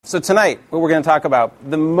So tonight, what we're going to talk about,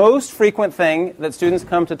 the most frequent thing that students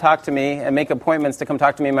come to talk to me and make appointments to come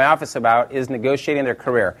talk to me in my office about is negotiating their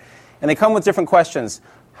career. And they come with different questions.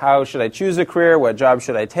 How should I choose a career? What job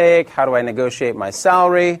should I take? How do I negotiate my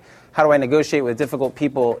salary? How do I negotiate with difficult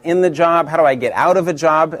people in the job? How do I get out of a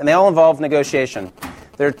job? And they all involve negotiation.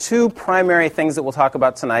 There are two primary things that we'll talk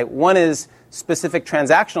about tonight. One is specific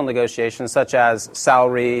transactional negotiations, such as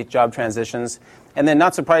salary, job transitions, and then,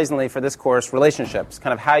 not surprisingly for this course, relationships,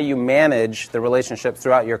 kind of how you manage the relationship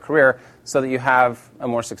throughout your career so that you have a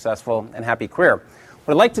more successful and happy career.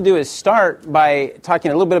 What I'd like to do is start by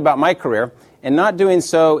talking a little bit about my career, and not doing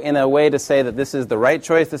so in a way to say that this is the right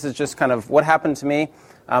choice. This is just kind of what happened to me.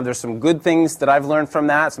 There's some good things that I've learned from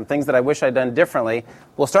that, some things that I wish I'd done differently.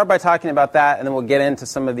 We'll start by talking about that, and then we'll get into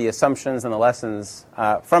some of the assumptions and the lessons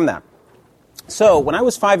from that. So when I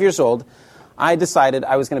was 5 years old, I decided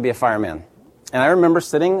I was going to be a fireman. And I remember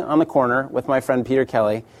sitting on the corner with my friend Peter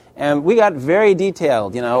Kelly, and we got very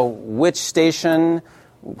detailed, which station,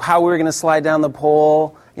 how we were going to slide down the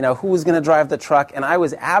pole, who was going to drive the truck, and I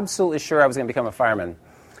was absolutely sure I was going to become a fireman.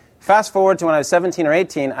 Fast forward to when I was 17 or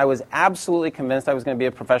 18, I was absolutely convinced I was going to be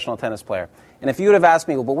a professional tennis player. And if you would have asked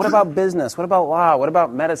me, well, but what about business? What about law? What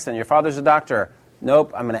about medicine? Your father's a doctor.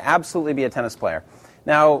 Nope, I'm going to absolutely be a tennis player.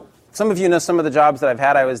 Now, some of you know some of the jobs that I've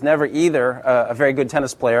had. I was never either a very good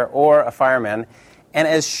tennis player or a fireman. And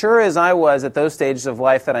as sure as I was at those stages of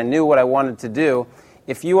life that I knew what I wanted to do,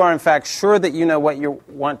 if you are in fact sure that you know what you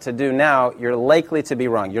want to do now, you're likely to be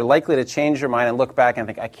wrong. You're likely to change your mind and look back and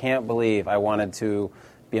think, I can't believe I wanted to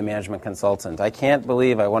be a management consultant. I can't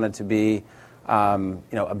believe I wanted to be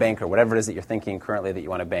a banker, whatever it is that you're thinking currently that you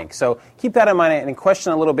want to bank. So keep that in mind and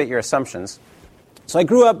question a little bit your assumptions. So I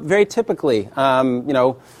grew up very typically,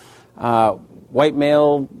 white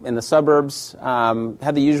male in the suburbs,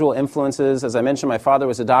 had the usual influences. As I mentioned, my father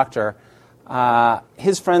was a doctor.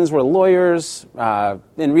 His friends were lawyers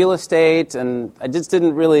in real estate, and I just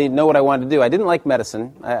didn't really know what I wanted to do. I didn't like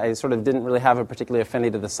medicine. I sort of didn't really have a particular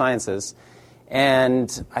affinity to the sciences.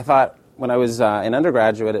 And I thought, when I was an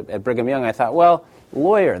undergraduate at Brigham Young, I thought, well,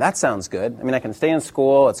 lawyer, that sounds good. I mean, I can stay in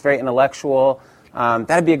school. It's very intellectual.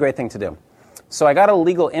 That'd be a great thing to do. So I got a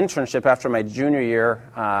legal internship after my junior year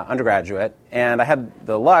undergraduate, and I had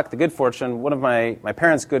the good fortune, one of my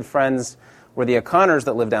parents' good friends were the O'Connors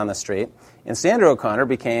that lived down the street, and Sandra O'Connor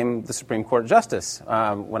became the Supreme Court Justice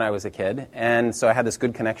when I was a kid, and so I had this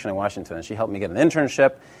good connection in Washington, and she helped me get an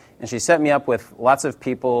internship, and she set me up with lots of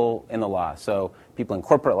people in the law, so people in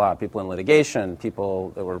corporate law, people in litigation,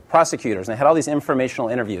 people that were prosecutors, and I had all these informational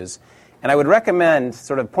interviews. And I would recommend,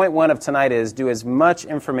 sort of point one of tonight is, do as much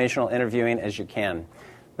informational interviewing as you can.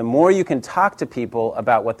 The more you can talk to people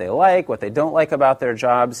about what they like, what they don't like about their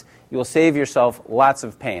jobs, you will save yourself lots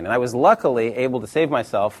of pain. And I was luckily able to save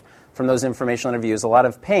myself from those informational interviews a lot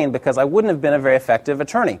of pain because I wouldn't have been a very effective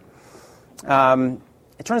attorney.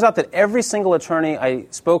 It turns out that every single attorney I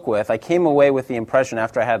spoke with, I came away with the impression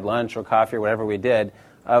after I had lunch or coffee or whatever we did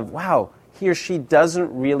of, wow, he or she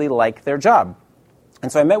doesn't really like their job.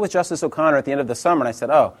 And so I met with Justice O'Connor at the end of the summer, and I said,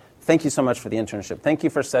 oh, thank you so much for the internship. Thank you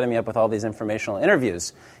for setting me up with all these informational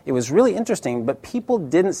interviews. It was really interesting, but people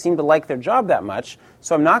didn't seem to like their job that much,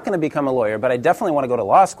 so I'm not going to become a lawyer, but I definitely want to go to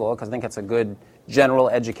law school because I think it's a good general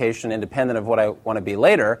education independent of what I want to be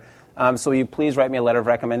later. So will you please write me a letter of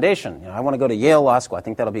recommendation? I want to go to Yale Law School. I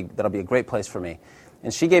think that'll be a great place for me.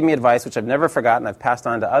 And she gave me advice, which I've never forgotten. I've passed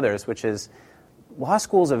on to others, which is law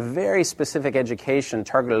school is a very specific education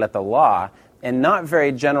targeted at the law and not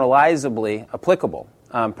very generalizably applicable,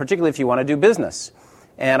 particularly if you want to do business.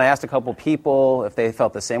 And I asked a couple people if they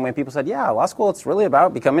felt the same way, and people said, yeah, law school, it's really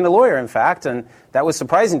about becoming a lawyer, in fact, and that was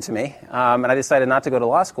surprising to me. And I decided not to go to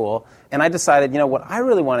law school, and I decided, what I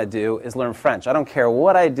really want to do is learn French. I don't care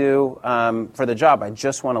what I do for the job, I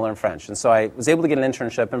just want to learn French. And so I was able to get an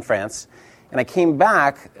internship in France, and I came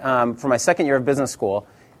back for my second year of business school,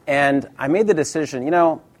 and I made the decision,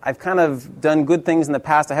 I've kind of done good things in the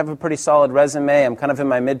past. I have a pretty solid resume. I'm kind of in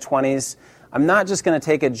my mid-20s. I'm not just going to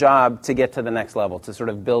take a job to get to the next level, to sort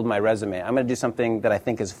of build my resume. I'm going to do something that I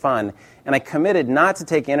think is fun. And I committed not to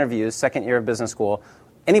take interviews, second year of business school,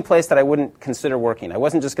 any place that I wouldn't consider working. I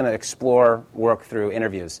wasn't just going to explore work through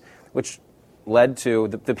interviews, which led to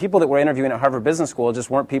the people that were interviewing at Harvard Business School just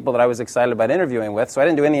weren't people that I was excited about interviewing with, so I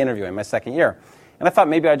didn't do any interviewing my second year. And I thought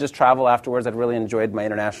maybe I'd just travel afterwards. I'd really enjoyed my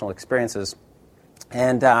international experiences.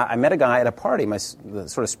 And I met a guy at a party, the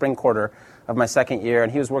sort of spring quarter of my second year,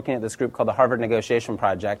 and he was working at this group called the Harvard Negotiation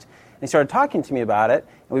Project. And he started talking to me about it,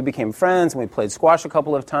 and we became friends, and we played squash a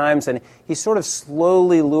couple of times, and he sort of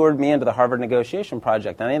slowly lured me into the Harvard Negotiation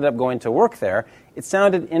Project, and I ended up going to work there. It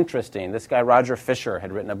sounded interesting. This guy, Roger Fisher,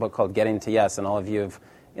 had written a book called Getting to Yes, and all of you have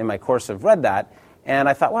in my course have read that. And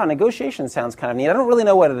I thought, wow, negotiation sounds kind of neat. I don't really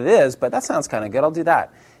know what it is, but that sounds kind of good. I'll do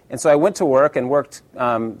that. And so I went to work and worked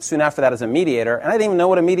soon after that as a mediator, and I didn't even know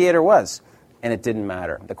what a mediator was. And it didn't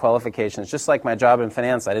matter. The qualifications, just like my job in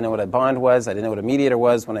finance, I didn't know what a bond was. I didn't know what a mediator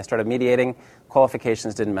was. When I started mediating,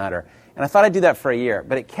 qualifications didn't matter. And I thought I'd do that for a year,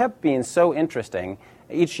 but it kept being so interesting.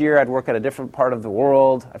 Each year I'd work at a different part of the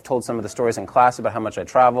world. I've told some of the stories in class about how much I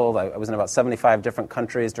traveled. I was in about 75 different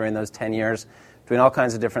countries during those 10 years, doing all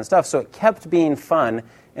kinds of different stuff. So it kept being fun,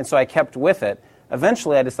 and so I kept with it.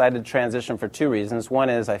 Eventually I decided to transition for two reasons.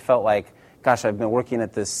 One is I felt like, gosh, I've been working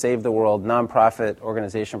at this Save the World nonprofit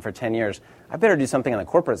organization for 10 years. I better do something on the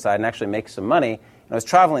corporate side and actually make some money. And I was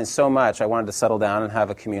traveling so much, I wanted to settle down and have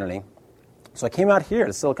a community. So I came out here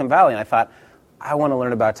to Silicon Valley, and I thought, I want to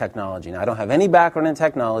learn about technology. Now, I don't have any background in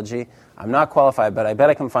technology. I'm not qualified, but I bet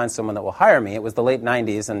I can find someone that will hire me. It was the late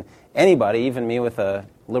 90s, and anybody, even me with a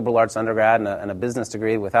liberal arts undergrad and a business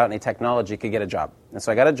degree without any technology, could get a job. And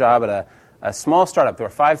so I got a job at a small startup. There were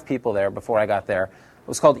 5 people there before I got there. It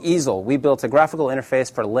was called Easel. We built a graphical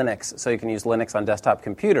interface for Linux, so you can use Linux on desktop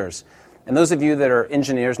computers. And those of you that are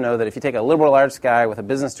engineers know that if you take a liberal arts guy with a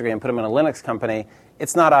business degree and put him in a Linux company,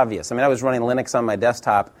 it's not obvious. I mean, I was running Linux on my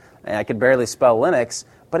desktop, and I could barely spell Linux,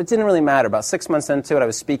 but it didn't really matter. About 6 months into it, I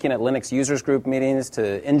was speaking at Linux users group meetings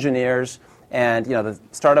to engineers, and the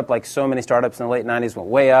startup, like so many startups in the late 90s, went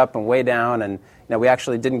way up and way down, and we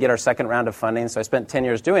actually didn't get our second round of funding, so I spent 10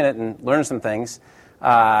 years doing it and learned some things.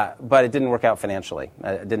 But it didn't work out financially.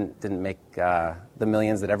 It didn't make the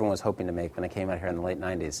millions that everyone was hoping to make when I came out here in the late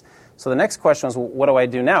 90s. So the next question was, well, what do I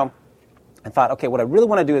do now? I thought, okay, what I really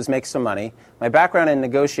want to do is make some money. My background in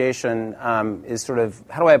negotiation is sort of,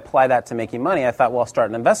 how do I apply that to making money? I thought, well, I'll start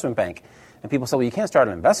an investment bank. And people say, well, you can't start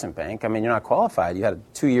an investment bank. I mean, you're not qualified. You had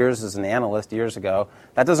 2 years as an analyst years ago.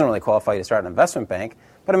 That doesn't really qualify you to start an investment bank.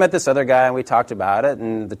 But I met this other guy, and we talked about it,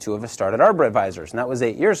 and the two of us started Arbor Advisors, and that was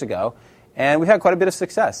 8 years ago. And we've had quite a bit of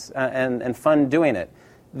success and fun doing it.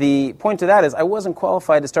 The point to that is I wasn't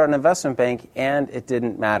qualified to start an investment bank, and it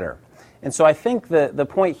didn't matter. And so I think the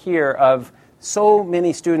point here of so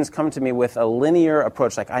many students come to me with a linear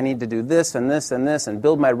approach, like I need to do this and this and this and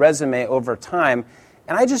build my resume over time.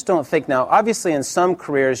 And I just don't think now, obviously in some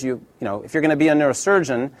careers, if you're going to be a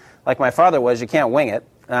neurosurgeon, like my father was, you can't wing it.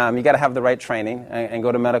 You got to have the right training and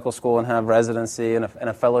go to medical school and have residency and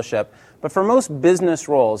a fellowship. But for most business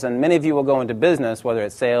roles, and many of you will go into business, whether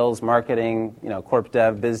it's sales, marketing, corp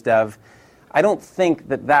dev, biz dev, I don't think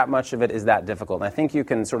that much of it is that difficult. And I think you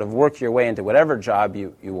can sort of work your way into whatever job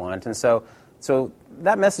you want. And so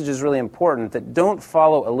that message is really important, that don't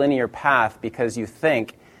follow a linear path because you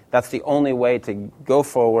think that's the only way to go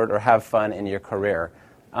forward or have fun in your career.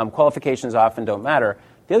 Qualifications often don't matter.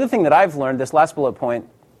 The other thing that I've learned, this last bullet point,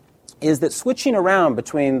 is that switching around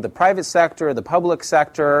between the private sector, the public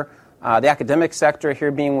sector, the academic sector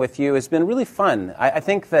here being with you has been really fun. I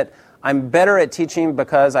think that I'm better at teaching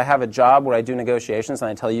because I have a job where I do negotiations and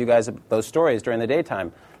I tell you guys those stories during the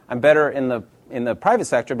daytime. I'm better in the private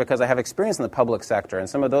sector because I have experience in the public sector, and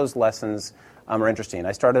some of those lessons are interesting.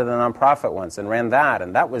 I started a nonprofit once and ran that,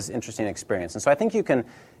 and that was an interesting experience. And so I think you can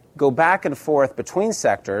go back and forth between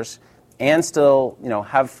sectors and still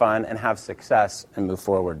have fun and have success and move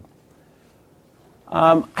forward.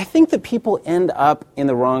 I think that people end up in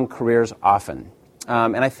the wrong careers often.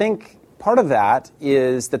 And I think part of that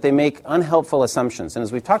is that they make unhelpful assumptions. And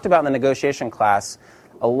as we've talked about in the negotiation class,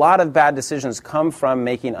 a lot of bad decisions come from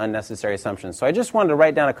making unnecessary assumptions. So I just wanted to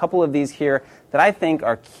write down a couple of these here that I think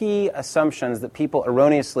are key assumptions that people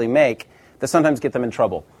erroneously make that sometimes get them in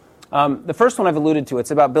trouble. The first one I've alluded to,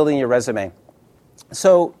 it's about building your resume.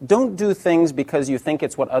 So don't do things because you think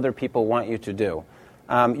it's what other people want you to do.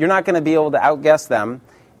 You're not going to be able to outguess them.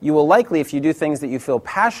 You will likely, if you do things that you feel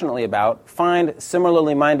passionately about, find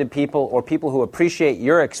similarly minded people or people who appreciate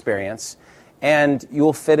your experience, and you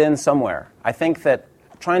will fit in somewhere. I think that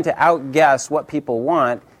trying to outguess what people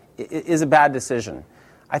want is a bad decision.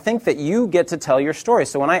 I think that you get to tell your story.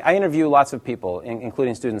 So when I interview lots of people,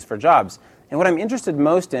 including students for jobs, and what I'm interested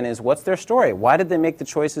most in is what's their story? Why did they make the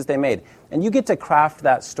choices they made? And you get to craft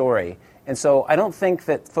that story. And so I don't think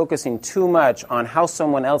that focusing too much on how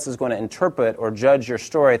someone else is going to interpret or judge your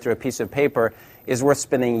story through a piece of paper is worth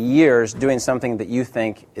spending years doing something that you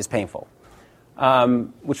think is painful.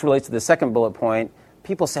 Which relates to the second bullet point.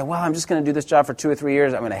 People say, well, I'm just going to do this job for 2 or 3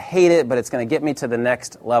 years. I'm going to hate it, but it's going to get me to the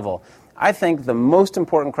next level. I think the most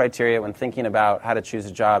important criteria when thinking about how to choose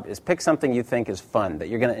a job is pick something you think is fun, that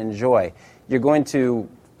you're going to enjoy. You're going to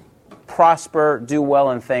prosper, do well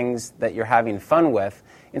in things that you're having fun with.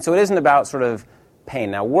 And so it isn't about sort of pain.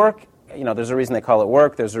 Now, work, there's a reason they call it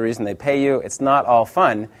work. There's a reason they pay you. It's not all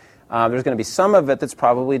fun. There's going to be some of it that's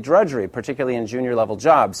probably drudgery, particularly in junior level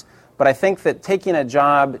jobs. But I think that taking a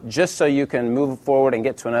job just so you can move forward and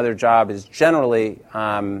get to another job is generally,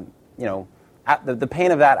 the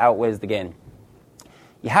pain of that outweighs the gain.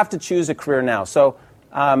 You have to choose a career now. So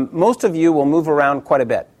most of you will move around quite a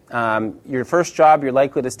bit. Your first job, you're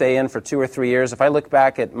likely to stay in for 2 or 3 years. If I look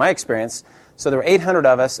back at my experience, so there were 800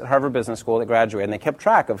 of us at Harvard Business School that graduated, and they kept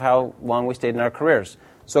track of how long we stayed in our careers.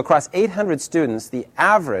 So across 800 students, the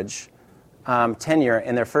average tenure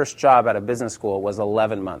in their first job out of business school was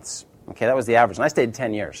 11 months. Okay, that was the average, and I stayed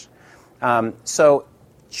 10 years. So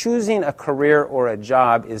choosing a career or a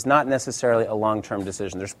job is not necessarily a long-term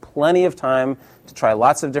decision. There's plenty of time to try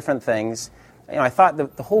lots of different things. I thought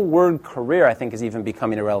the whole word career, I think, is even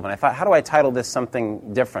becoming irrelevant. I thought, how do I title this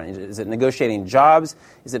something different? Is it negotiating jobs?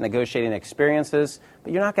 Is it negotiating experiences?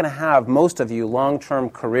 But you're not going to have, most of you,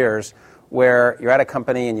 long-term careers where you're at a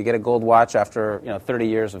company and you get a gold watch after 30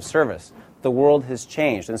 years of service. The world has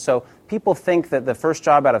changed. And so people think that the first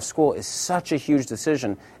job out of school is such a huge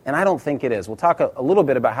decision, and I don't think it is. We'll talk a little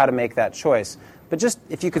bit about how to make that choice. But just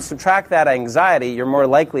if you could subtract that anxiety, you're more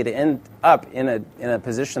likely to end up in a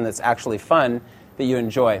position that's actually fun, that you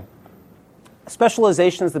enjoy.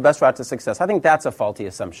 Specialization is the best route to success. I think that's a faulty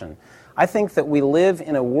assumption. I think that we live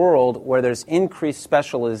in a world where there's increased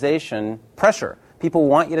specialization pressure. People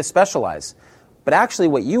want you to specialize. But actually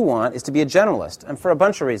what you want is to be a generalist, and for a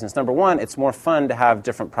bunch of reasons. Number one, it's more fun to have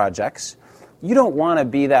different projects. You don't want to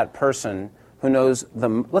be that person who knows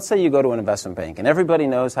let's say you go to an investment bank, and everybody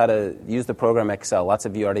knows how to use the program Excel. Lots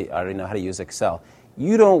of you already know how to use Excel.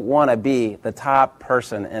 You don't want to be the top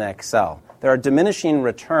person in Excel. There are diminishing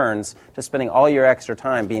returns to spending all your extra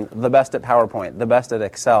time being the best at PowerPoint, the best at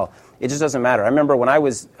Excel. It just doesn't matter. I remember when I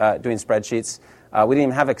was doing spreadsheets, we didn't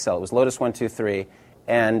even have Excel. It was Lotus 1-2-3.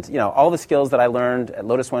 And all the skills that I learned at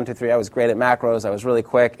Lotus 1-2-3, I was great at macros. I was really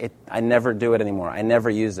quick. I never do it anymore. I never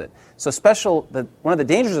use it. So one of the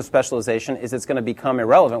dangers of specialization is it's going to become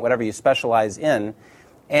irrelevant, whatever you specialize in.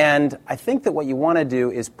 And I think that what you want to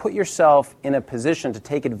do is put yourself in a position to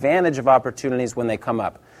take advantage of opportunities when they come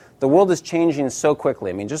up. The world is changing so quickly.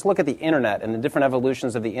 I mean, just look at the Internet and the different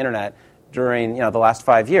evolutions of the Internet during the last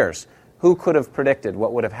 5 years. Who could have predicted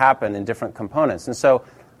what would have happened in different components? And so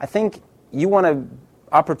I think you want to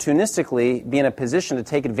opportunistically be in a position to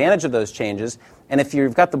take advantage of those changes. And if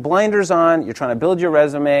you've got the blinders on, you're trying to build your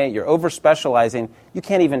resume, you're over-specializing, you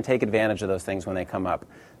can't even take advantage of those things when they come up.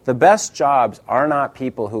 The best jobs are not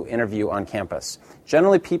people who interview on campus.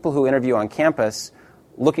 Generally, people who interview on campus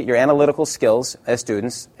look at your analytical skills as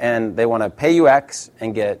students, and they want to pay you X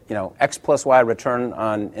and get X plus Y return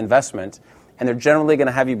on investment, and they're generally going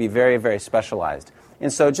to have you be very, very specialized.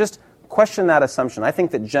 And so just question that assumption. I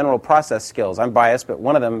think that general process skills, I'm biased, but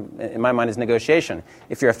one of them in my mind is negotiation.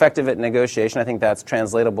 If you're effective at negotiation, I think that's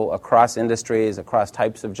translatable across industries, across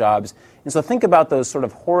types of jobs. And so think about those sort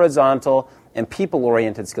of horizontal and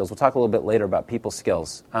people-oriented skills. We'll talk a little bit later about people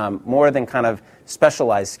skills, more than kind of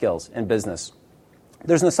specialized skills in business.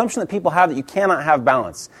 There's an assumption that people have that you cannot have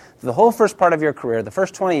balance. The whole first part of your career, the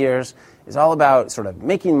first 20 years, is all about sort of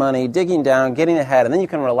making money, digging down, getting ahead, and then you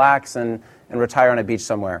can relax and retire on a beach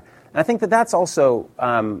somewhere. And I think that that's also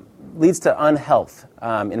leads to unhealth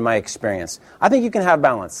in my experience. I think you can have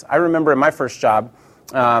balance. I remember in my first job,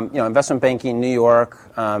 investment banking, New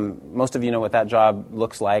York. Most of you know what that job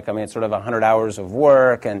looks like. I mean, it's sort of 100 hours of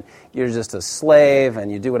work, and you're just a slave, and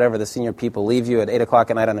you do whatever the senior people leave you at 8 o'clock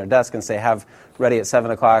at night on their desk and say, have ready at 7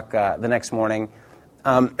 o'clock the next morning.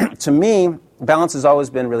 To me, balance has always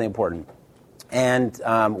been really important. And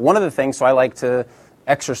one of the things, so I like to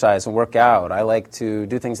exercise and work out. I like to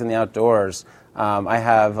do things in the outdoors. I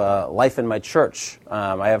have life in my church.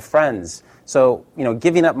 I have friends. So,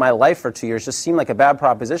 giving up my life for 2 years just seemed like a bad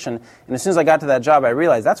proposition. And as soon as I got to that job, I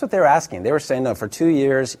realized that's what they were asking. They were saying, no, for 2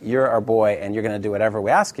 years, you're our boy, and you're going to do whatever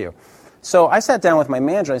we ask you. So I sat down with my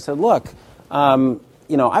manager. I said, look,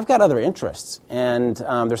 I've got other interests, and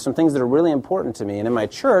there's some things that are really important to me. And in my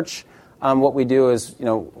church, what we do is,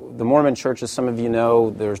 the Mormon church, as some of you know,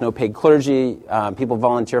 there's no paid clergy. People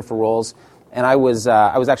volunteer for roles. And I was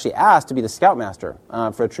actually asked to be the scoutmaster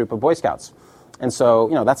for a troop of Boy Scouts. And so,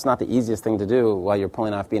 that's not the easiest thing to do while you're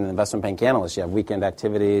pulling off being an investment bank analyst. You have weekend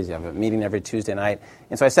activities. You have a meeting every Tuesday night.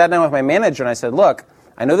 And so I sat down with my manager and I said, look,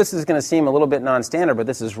 I know this is going to seem a little bit non-standard, but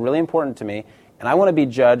this is really important to me. And I want to be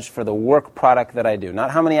judged for the work product that I do, not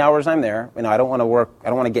how many hours I'm there. I don't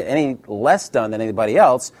want to get any less done than anybody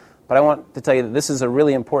else. But I want to tell you that this is a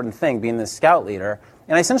really important thing, being the scout leader.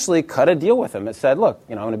 And I essentially cut a deal with him. It said, look,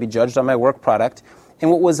 I'm going to be judged on my work product. And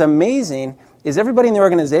what was amazing is everybody in the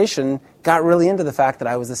organization got really into the fact that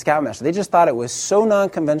I was the Scoutmaster. They just thought it was so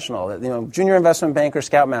non-conventional, that, junior investment banker,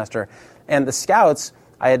 Scoutmaster. And the Scouts,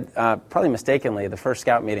 I had, probably mistakenly, the first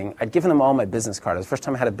Scout meeting, I'd given them all my business card. It was the first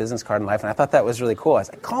time I had a business card in life, and I thought that was really cool. I was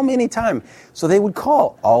like, call me anytime. So they would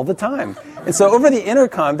call all the time. And so over the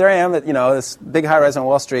intercom, there I am at, this big high-rise on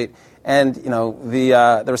Wall Street, and,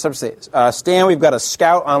 the receptionist said, Stan, we've got a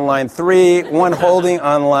Scout on line 3, one holding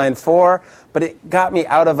on line 4. But it got me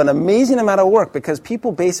out of an amazing amount of work because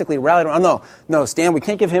people basically rallied around, no, Stan, we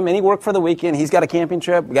can't give him any work for the weekend. He's got a camping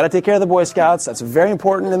trip. We got to take care of the Boy Scouts. That's very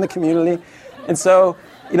important in the community. And so,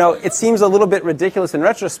 it seems a little bit ridiculous in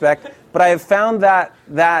retrospect, but I have found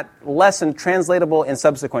that lesson translatable in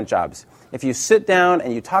subsequent jobs. If you sit down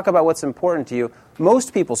and you talk about what's important to you,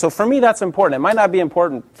 most people, so for me that's important. It might not be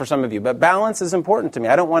important for some of you, but balance is important to me.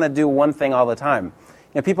 I don't want to do one thing all the time.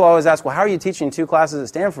 People always ask, well, how are you teaching 2 classes at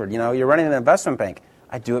Stanford? You're running an investment bank.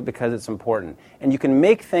 I do it because it's important. And you can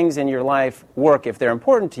make things in your life work if they're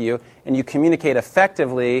important to you, and you communicate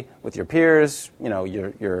effectively with your peers,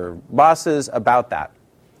 your bosses about that.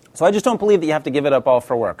 So I just don't believe that you have to give it up all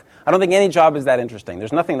for work. I don't think any job is that interesting.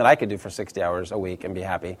 There's nothing that I could do for 60 hours a week and be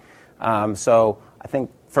happy. So I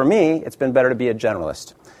think for me, it's been better to be a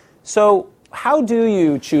generalist. So how do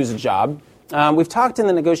you choose a job? We've talked in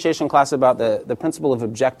the negotiation class about the principle of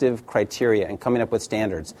objective criteria and coming up with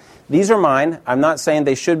standards. These are mine. I'm not saying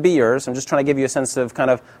they should be yours. I'm just trying to give you a sense of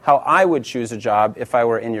kind of how I would choose a job if I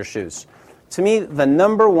were in your shoes. To me, the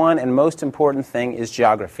number one and most important thing is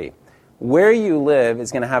geography. Where you live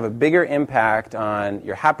is going to have a bigger impact on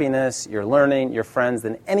your happiness, your learning, your friends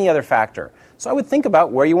than any other factor. So I would think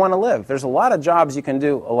about where you want to live. There's a lot of jobs you can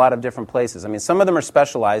do a lot of different places. I mean, some of them are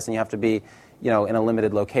specialized and you have to be, in a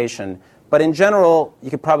limited location. But in general,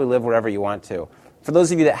 you could probably live wherever you want to. For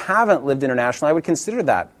those of you that haven't lived internationally, I would consider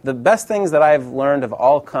that. The best things that I've learned have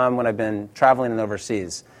all come when I've been traveling and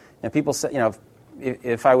overseas. And people say,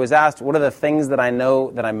 if I was asked, what are the things that I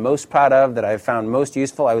know that I'm most proud of, that I've found most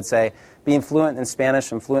useful, I would say being fluent in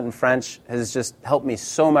Spanish and fluent in French has just helped me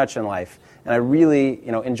so much in life. And I really,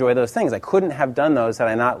 enjoy those things. I couldn't have done those had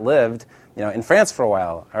I not lived, in France for a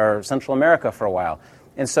while or Central America for a while.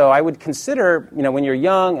 And so I would consider, when you're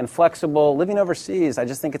young and flexible, living overseas, I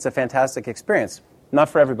just think it's a fantastic experience. Not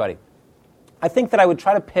for everybody. I think that I would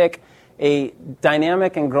try to pick a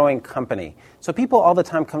dynamic and growing company. So people all the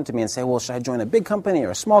time come to me and say, well, should I join a big company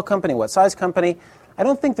or a small company? What size company? I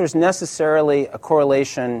don't think there's necessarily a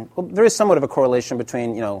correlation. Well, there is somewhat of a correlation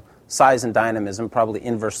between, size and dynamism, probably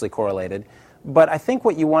inversely correlated. But I think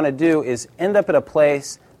what you want to do is end up at a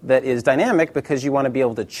place that is dynamic because you want to be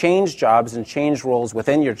able to change jobs and change roles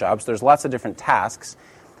within your jobs. There's lots of different tasks.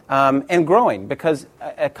 And growing, because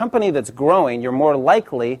a company that's growing, you're more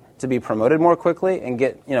likely to be promoted more quickly and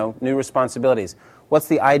get new responsibilities. What's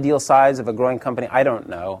the ideal size of a growing company? I don't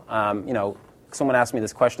know. Someone asked me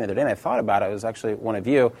this question the other day, and I thought about it. It was actually one of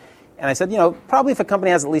you. And I said, probably if a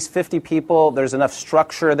company has at least 50 people, there's enough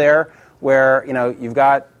structure there where, you've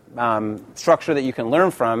got structure that you can learn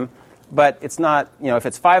from. But it's not, if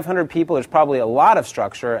it's 500 people, there's probably a lot of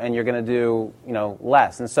structure, and you're going to do,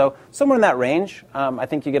 less. And so somewhere in that range, I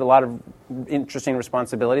think you get a lot of interesting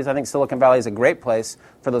responsibilities. I think Silicon Valley is a great place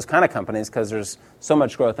for those kind of companies because there's so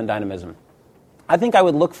much growth and dynamism. I think I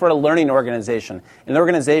would look for a learning organization, an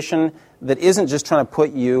organization that isn't just trying to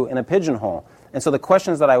put you in a pigeonhole. And so the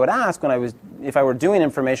questions that I would ask if I were doing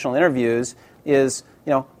informational interviews is,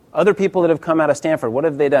 other people that have come out of Stanford, what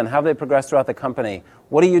have they done? How have they progressed throughout the company?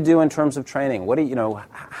 What do you do in terms of training? What do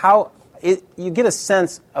you get a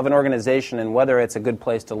sense of an organization and whether it's a good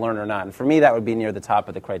place to learn or not. And for me, that would be near the top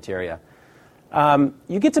of the criteria.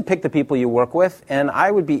 You get to pick the people you work with, and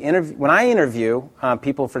I would be when I interview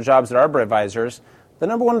people for jobs at Arbor Advisors, the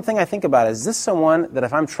number one thing I think about is this someone that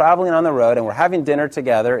if I'm traveling on the road and we're having dinner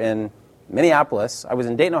together in Minneapolis, I was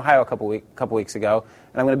in Dayton, Ohio a couple weeks ago,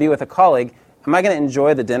 and I'm going to be with a colleague. Am I going to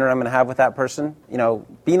enjoy the dinner I'm going to have with that person?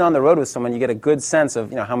 Being on the road with someone, you get a good sense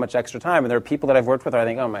of, how much extra time. And there are people that I've worked with where I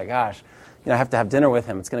think, oh my gosh, I have to have dinner with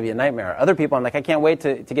him. It's going to be a nightmare. Other people, I'm like, I can't wait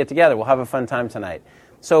to get together. We'll have a fun time tonight.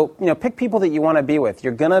 So, pick people that you want to be with.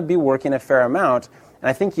 You're going to be working a fair amount. And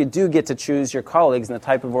I think you do get to choose your colleagues and the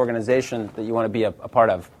type of organization that you want to be a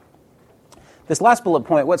part of. This last bullet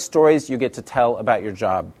point, what stories you get to tell about your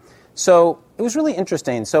job. So it was really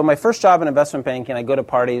interesting. So my first job in investment banking, I go to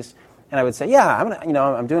parties. And I would say, yeah,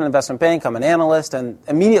 I'm doing an investment bank. I'm an analyst, and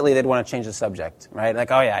immediately they'd want to change the subject, right?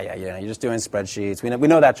 Like, oh yeah, you're just doing spreadsheets. We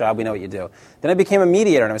know that job. We know what you do. Then I became a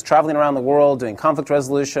mediator, and I was traveling around the world doing conflict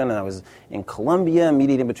resolution, and I was in Colombia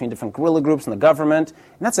mediating between different guerrilla groups and the government.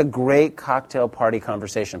 And that's a great cocktail party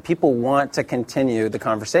conversation. People want to continue the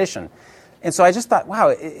conversation. And so I just thought, wow,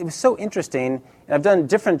 it was so interesting. And I've done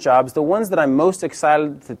different jobs. The ones that I'm most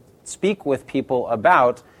excited to speak with people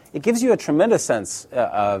about, it gives you a tremendous sense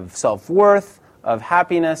of self-worth, of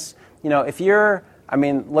happiness. If you're,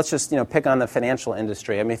 let's just, pick on the financial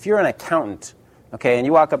industry. If you're an accountant, okay, and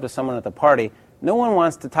you walk up to someone at the party, no one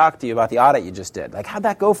wants to talk to you about the audit you just did. Like, how'd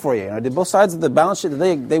that go for you? Did both sides of the balance sheet,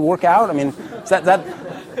 did they work out?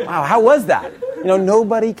 Wow, how was that?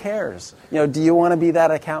 Nobody cares. Do you want to be that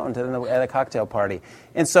accountant at a cocktail party?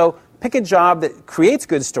 And so pick a job that creates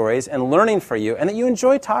good stories and learning for you and that you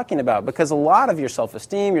enjoy talking about, because a lot of your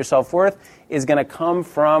self-esteem, your self-worth is going to come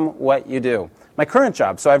from what you do. My current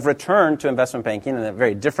job, so I've returned to investment banking in a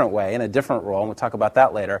very different way, in a different role, and we'll talk about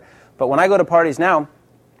that later. But when I go to parties now,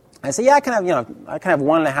 I say, yeah, I can have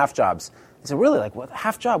 1.5 jobs. I said, really? Like, what,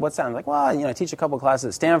 half job? What's that? I'm like, well, I teach a couple of classes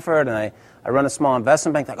at Stanford, and I run a small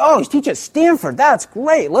investment bank. Like, oh, you teach at Stanford? That's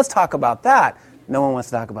great. Let's talk about that. No one wants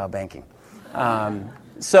to talk about banking.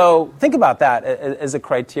 So think about that as a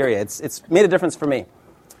criteria. It's made a difference for me.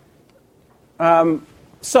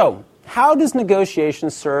 So how does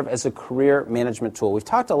negotiation serve as a career management tool? We've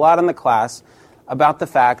talked a lot in the class about the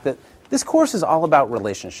fact that this course is all about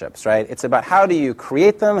relationships, right? It's about how do you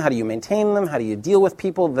create them, how do you maintain them, how do you deal with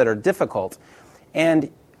people that are difficult.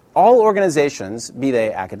 And all organizations, be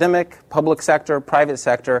they academic, public sector, private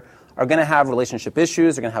sector, are going to have relationship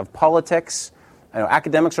issues, they're going to have politics. I know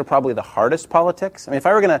academics are probably the hardest politics. If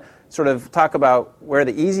I were going to sort of talk about where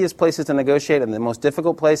the easiest places to negotiate and the most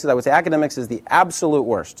difficult places, I would say academics is the absolute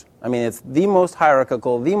worst. It's the most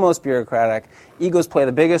hierarchical, the most bureaucratic. Egos play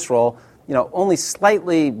the biggest role. Only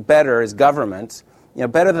slightly better is government.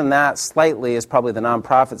 Better than that slightly is probably the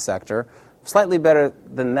nonprofit sector. Slightly better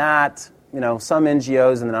than that, some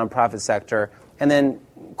NGOs in the nonprofit sector. And then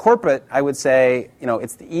corporate, I would say,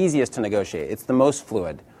 it's the easiest to negotiate. It's the most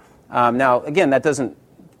fluid. Now, again, that doesn't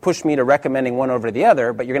push me to recommending one over the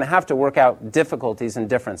other, but you're going to have to work out difficulties and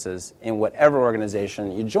differences in whatever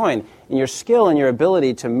organization you join. And your skill and your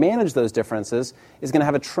ability to manage those differences is going to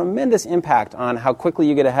have a tremendous impact on how quickly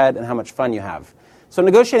you get ahead and how much fun you have. So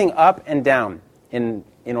negotiating up and down in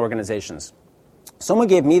organizations. Someone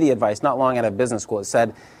gave me the advice not long out of business school. It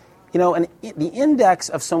said, the index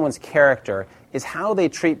of someone's character is how they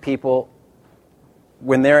treat people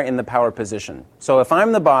when they're in the power position. So if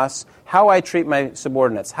I'm the boss, how I treat my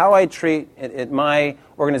subordinates, how I treat at my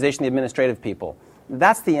organization the administrative people,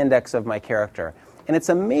 that's the index of my character. And it's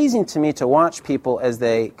amazing to me to watch people as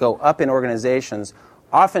they go up in organizations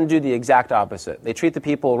often do the exact opposite. They treat the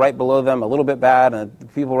people right below them a little bit bad, and the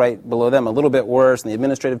people right below them a little bit worse, and the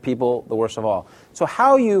administrative people the worst of all. So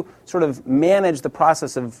how you sort of manage the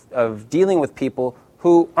process of dealing with people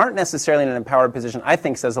who aren't necessarily in an empowered position, I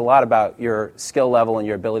think says a lot about your skill level and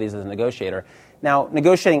your abilities as a negotiator. Now,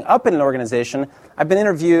 negotiating up in an organization, I've been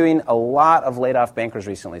interviewing a lot of laid-off bankers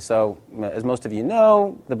recently. So, as most of you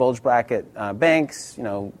know, the bulge bracket banks,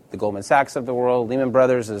 the Goldman Sachs of the world, Lehman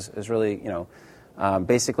Brothers is really,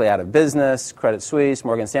 basically out of business, Credit Suisse,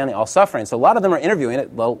 Morgan Stanley, all suffering. So a lot of them are interviewing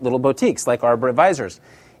at little boutiques like Arbor Advisors.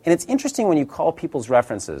 And it's interesting when you call people's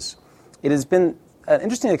references. It has been an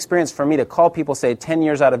interesting experience for me to call people, say, 10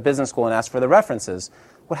 years out of business school and ask for the references.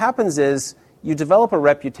 What happens is you develop a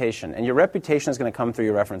reputation, and your reputation is going to come through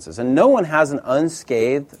your references. And no one has an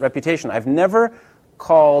unscathed reputation. I've never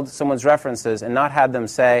called someone's references and not had them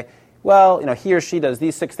say, well, he or she does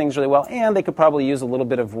these 6 things really well, and they could probably use a little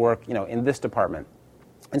bit of work, in this department.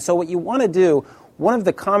 And so what you want to do, one of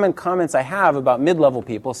the common comments I have about mid-level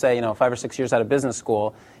people, say, 5 or 6 years out of business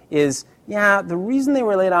school, is, the reason they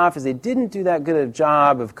were laid off is they didn't do that good a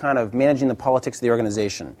job of kind of managing the politics of the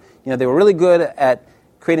organization. They were really good at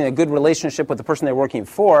creating a good relationship with the person they were working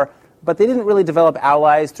for, but they didn't really develop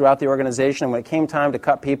allies throughout the organization. And when it came time to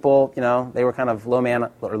cut people, they were kind of low man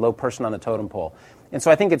or low person on the totem pole. And so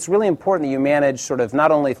I think it's really important that you manage sort of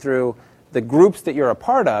not only through the groups that you're a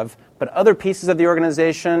part of, but other pieces of the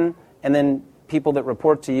organization, and then people that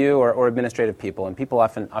report to you or administrative people. And people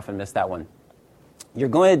often miss that one. You're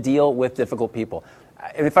going to deal with difficult people.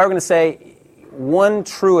 If I were going to say one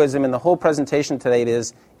truism in the whole presentation today, it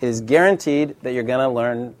is guaranteed that you're going to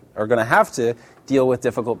learn or going to have to deal with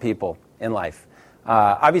difficult people in life.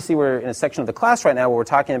 Obviously, we're in a section of the class right now where we're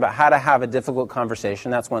talking about how to have a difficult conversation.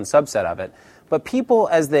 That's one subset of it. But people,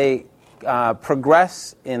 as they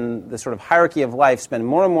progress in the sort of hierarchy of life, spend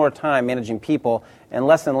more and more time managing people and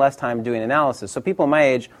less time doing analysis. So people my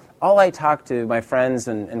age, all I talk to my friends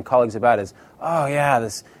and colleagues about is, oh yeah,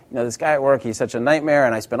 this guy at work, he's such a nightmare,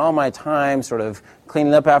 and I spend all my time sort of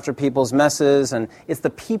cleaning up after people's messes, and it's the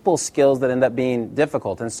people skills that end up being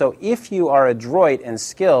difficult. And so if you are adroit and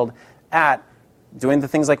skilled at doing the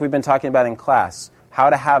things like we've been talking about in class, how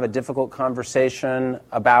to have a difficult conversation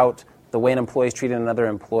about the way an employee is treating another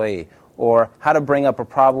employee, or how to bring up a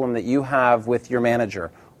problem that you have with your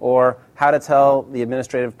manager, or how to tell the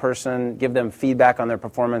administrative person, give them feedback on their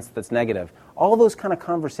performance that's negative. All those kind of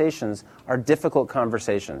conversations are difficult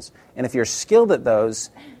conversations. And if you're skilled at those,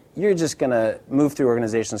 you're just going to move through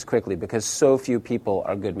organizations quickly because so few people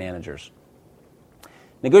are good managers.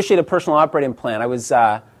 Negotiate a personal operating plan. I was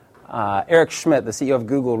Eric Schmidt, the CEO of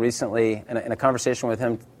Google, recently, in a conversation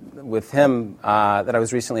with him that I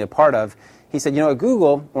was recently a part of. He said, at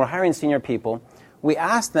Google, when we're hiring senior people, we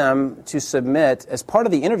asked them to submit, as part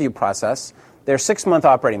of the interview process, their 6-month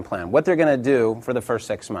operating plan, what they're going to do for the first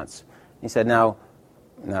 6 months. He said, now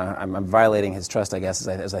I'm violating his trust, I guess,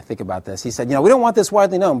 as I think about this. He said, we don't want this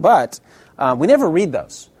widely known, but we never read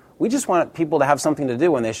those. We just want people to have something to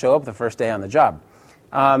do when they show up the first day on the job.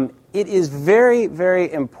 It is very,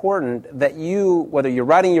 very important that you, whether you're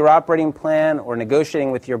writing your operating plan or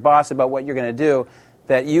negotiating with your boss about what you're going to do,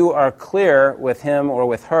 that you are clear with him or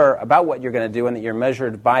with her about what you're going to do and that you're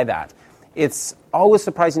measured by that. It's always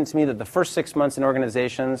surprising to me that the first 6 months in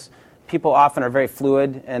organizations, people often are very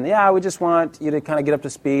fluid and, we just want you to kind of get up to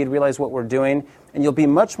speed, realize what we're doing, and you'll be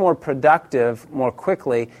much more productive more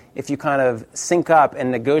quickly if you kind of sync up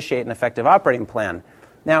and negotiate an effective operating plan.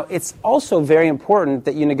 Now, it's also very important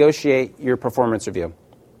that you negotiate your performance review.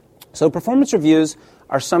 So performance reviews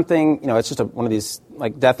are something, it's just one of these,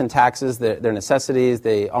 like death and taxes, they're necessities.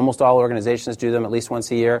 Almost all organizations do them at least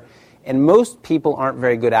once a year. And most people aren't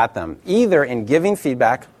very good at them, either in giving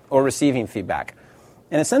feedback or receiving feedback.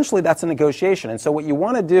 And essentially, that's a negotiation. And so what you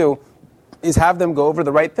want to do is have them go over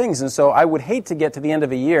the right things. And so I would hate to get to the end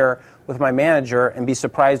of a year with my manager and be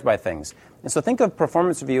surprised by things. And so think of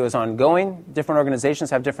performance review as ongoing. Different organizations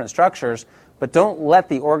have different structures, but don't let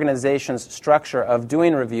the organization's structure of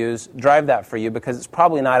doing reviews drive that for you because it's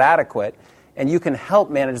probably not adequate. And you can help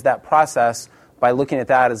manage that process by looking at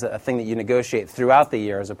that as a thing that you negotiate throughout the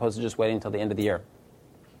year as opposed to just waiting until the end of the year.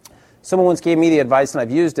 Someone once gave me the advice, and I've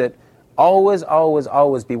used it, always, always,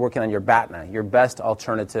 always be working on your BATNA, your best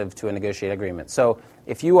alternative to a negotiated agreement. So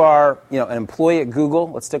if you are an employee at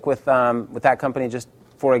Google, let's stick with that company just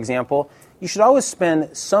for example, you should always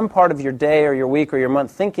spend some part of your day or your week or your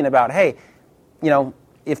month thinking about, hey,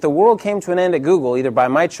 if the world came to an end at Google, either by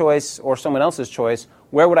my choice or someone else's choice,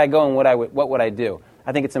 where would I go and what would I do?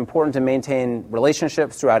 I think it's important to maintain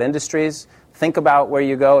relationships throughout industries. Think about where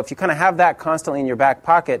you go. If you kind of have that constantly in your back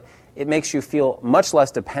pocket, it makes you feel much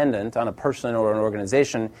less dependent on a person or an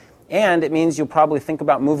organization, and it means you'll probably think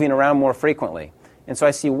about moving around more frequently. And so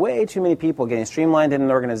I see way too many people getting streamlined in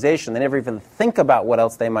an organization. They never even think about what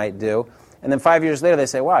else they might do. And then 5 years later, they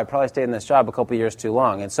say, wow, I probably stayed in this job a couple years too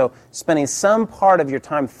long. And so spending some part of your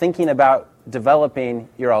time thinking about developing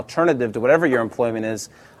your alternative to whatever your employment is,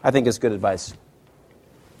 I think is good advice.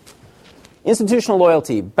 Institutional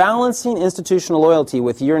loyalty. Balancing institutional loyalty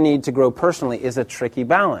with your need to grow personally is a tricky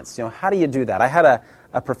balance. How do you do that? I had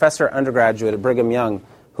a professor undergraduate at Brigham Young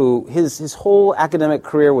who his whole academic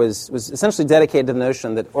career was essentially dedicated to the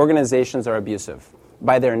notion that organizations are abusive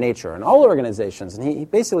by their nature, and all organizations. And he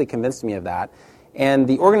basically convinced me of that. And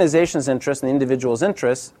the organization's interests and the individual's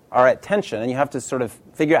interests are at tension, and you have to sort of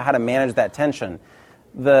figure out how to manage that tension.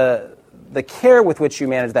 The care with which you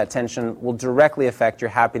manage that tension will directly affect your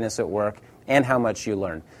happiness at work and how much you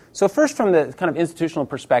learn. So first, from the kind of institutional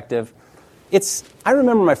perspective, I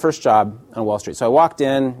remember my first job on Wall Street. So I walked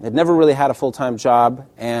in, had never really had a full-time job,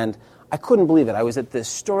 and I couldn't believe it. I was at this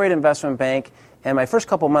storied investment bank, and my first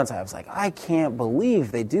couple months, I was like, I can't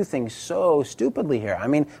believe they do things so stupidly here. I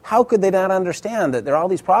mean, how could they not understand that there are all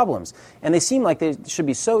these problems? And they seem like they should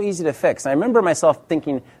be so easy to fix. And I remember myself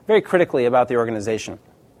thinking very critically about the organization.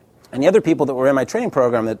 And the other people that were in my training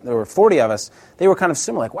program, there were 40 of us, they were kind of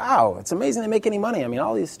similar, like, wow, it's amazing they make any money. I mean,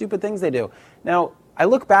 all these stupid things they do. Now, I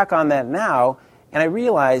look back on that now, and I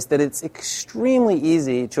realize that it's extremely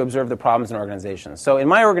easy to observe the problems in organizations. So in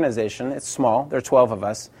my organization, it's small, there are 12 of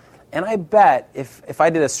us, and I bet if I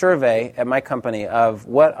did a survey at my company of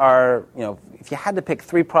what are, if you had to pick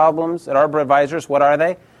 3 problems at Arbor Advisors, what are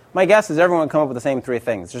they? My guess is everyone would come up with the same 3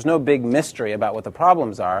 things. There's no big mystery about what the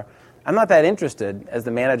problems are. I'm not that interested as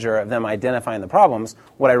the manager of them identifying the problems.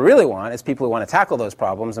 What I really want is people who want to tackle those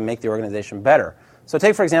problems and make the organization better. So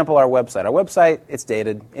take, for example, our website. Our website, it's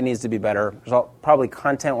dated. It needs to be better. There's probably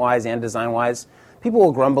content-wise and design-wise. People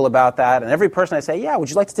will grumble about that. And every person I say, yeah, would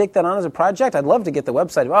you like to take that on as a project? I'd love to get the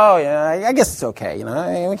website. Oh, yeah, I guess it's okay.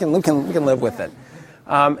 We can live with it.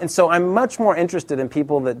 And so I'm much more interested in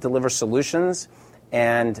people that deliver solutions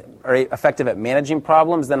and are effective at managing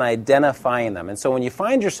problems than identifying them. And so when you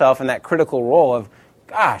find yourself in that critical role of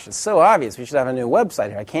gosh, it's so obvious. We should have a new website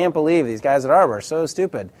here. I can't believe these guys at Arbor are so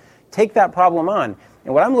stupid. Take that problem on.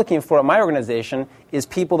 And what I'm looking for at my organization is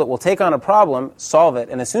people that will take on a problem, solve it,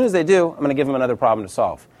 and as soon as they do, I'm going to give them another problem to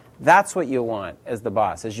solve. That's what you want as the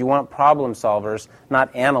boss, is you want problem solvers,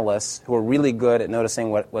 not analysts who are really good at noticing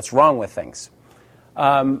what's wrong with things.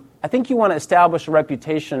 I think you want to establish a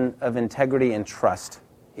reputation of integrity and trust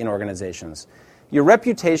in organizations. Your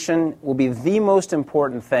reputation will be the most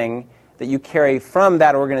important thing that you carry from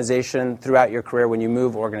that organization throughout your career when you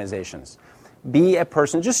move organizations. Be a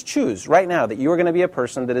person, just choose right now that you're going to be a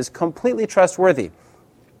person that is completely trustworthy.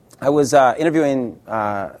 I was interviewing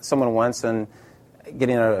someone once and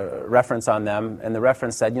getting a reference on them, and the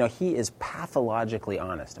reference said, he is pathologically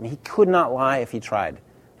honest. I mean, he could not lie if he tried.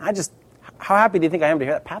 How happy do you think I am to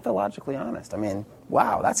hear that? Pathologically honest. I mean,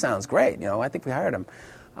 wow, that sounds great. I think we hired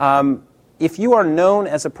him. If you are known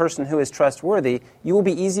as a person who is trustworthy, you will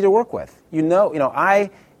be easy to work with.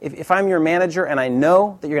 If I'm your manager and I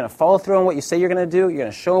know that you're going to follow through on what you say you're going to do, you're going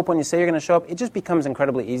to show up when you say you're going to show up, it just becomes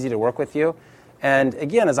incredibly easy to work with you. And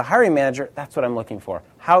again, as a hiring manager, that's what I'm looking for.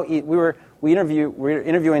 We're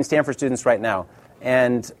interviewing Stanford students right now,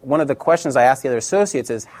 and one of the questions I ask the other associates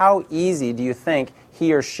is, how easy do you think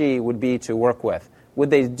he or she would be to work with? Would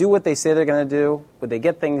they do what they say they're going to do? Would they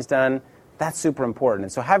get things done? That's super important.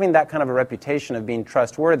 And so having that kind of a reputation of being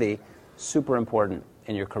trustworthy, super important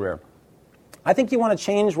in your career. I think you want to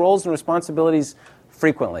change roles and responsibilities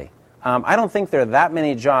frequently. I don't think there are that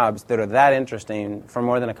many jobs that are that interesting for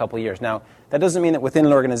more than a couple of years. Now, that doesn't mean that within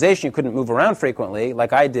an organization you couldn't move around frequently,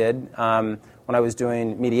 like I did when I was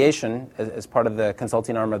doing mediation as part of the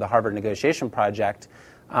consulting arm of the Harvard negotiation project.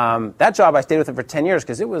 That job, I stayed with it for 10 years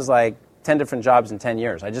because it was like 10 different jobs in 10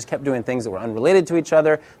 years. I just kept doing things that were unrelated to each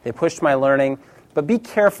other. They pushed my learning. But be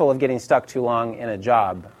careful of getting stuck too long in a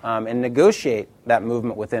job and negotiate that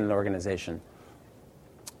movement within an organization.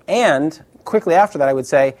 And quickly after that, I would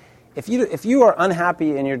say, if you are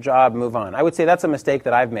unhappy in your job, move on. I would say that's a mistake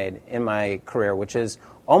that I've made in my career, which is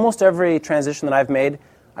almost every transition that I've made,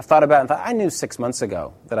 I've thought about it and thought, I knew 6 months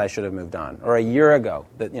ago that I should have moved on, or a year ago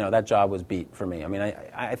that that job was beat for me. I mean,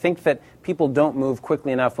 I think that people don't move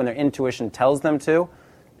quickly enough when their intuition tells them to.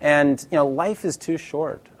 And life is too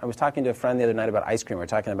short. I was talking to a friend the other night about ice cream. We were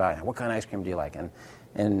talking about, what kind of ice cream do you like?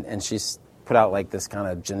 And she's put out like this kind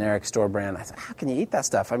of generic store brand. I said, how can you eat that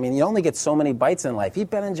stuff? I mean, you only get so many bites in life. Eat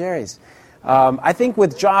Ben & Jerry's. I think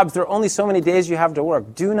with jobs, there are only so many days you have to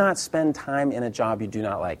work. Do not spend time in a job you do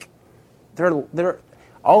not like.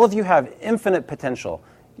 All of you have infinite potential.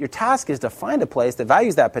 Your task is to find a place that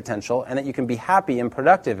values that potential and that you can be happy and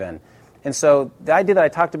productive in. And so the idea that I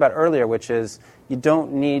talked about earlier, which is you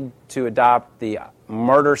don't need to adopt the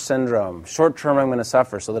martyr syndrome, short-term I'm going to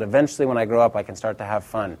suffer, so that eventually when I grow up I can start to have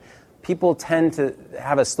fun. People tend to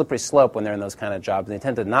have a slippery slope when they're in those kind of jobs, and they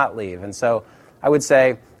tend to not leave. And so I would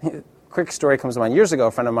say, quick story comes to mind. Years ago,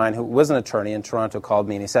 a friend of mine who was an attorney in Toronto called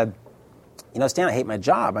me, and he said, Stan, I hate my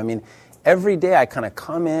job. I mean, every day I kind of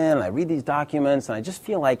come in, and I read these documents, and I just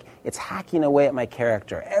feel like it's hacking away at my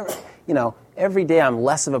character. Every day I'm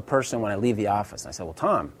less of a person when I leave the office. And I said, well,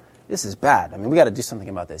 Tom, this is bad. I mean, we got to do something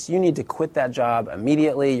about this. You need to quit that job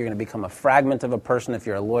immediately. You're going to become a fragment of a person if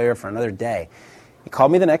you're a lawyer for another day. He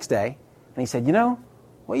called me the next day, and he said,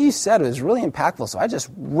 what you said was really impactful.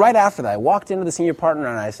 So right after that, I walked into the senior partner,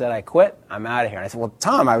 and I said, I quit. I'm out of here. And I said, well,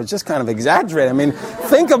 Tom, I was just kind of exaggerating. I mean,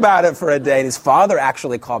 think about it for a day. And his father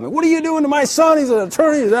actually called me. What are you doing to my son? He's an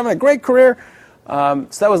attorney. He's having a great career. So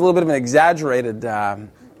that was a little bit of an exaggerated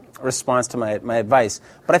response to my advice.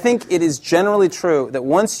 But I think it is generally true that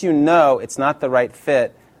once you know it's not the right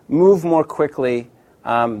fit, move more quickly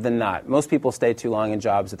than not. Most people stay too long in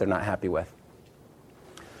jobs that they're not happy with.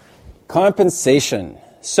 Compensation.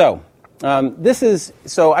 So I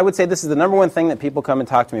would say this is the number one thing that people come and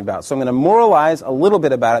talk to me about. So I'm going to moralize a little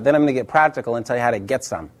bit about it, then I'm going to get practical and tell you how to get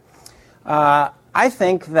some. I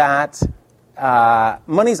think that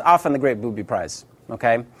money's often the great booby prize,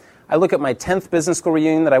 okay? I look at my 10th business school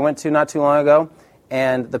reunion that I went to not too long ago,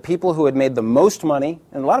 and the people who had made the most money,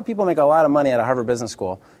 and a lot of people make a lot of money at a Harvard Business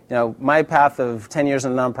School. My path of 10 years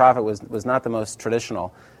in a nonprofit was not the most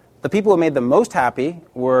traditional. The people who made the most happy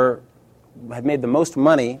had made the most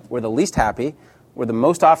money, were the least happy, were the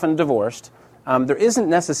most often divorced. There isn't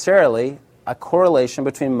necessarily a correlation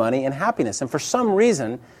between money and happiness. And for some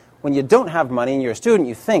reason, when you don't have money and you're a student,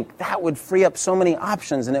 you think that would free up so many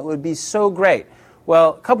options and it would be so great.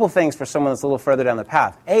 Well, a couple of things for someone that's a little further down the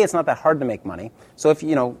path. A, it's not that hard to make money. So if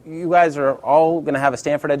you guys are all going to have a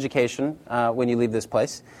Stanford education when you leave this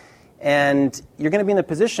place, and you're going to be in a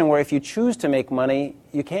position where if you choose to make money,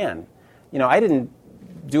 you can. I didn't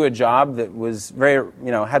do a job that was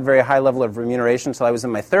had very high level of remuneration until I was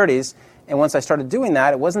in my 30s. And once I started doing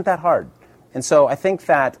that, it wasn't that hard. And so I think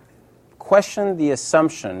that question the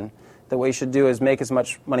assumption that what you should do is make as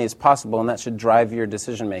much money as possible, and that should drive your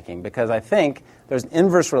decision making. Because I think there's an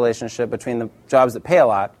inverse relationship between the jobs that pay a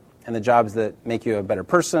lot and the jobs that make you a better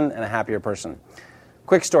person and a happier person.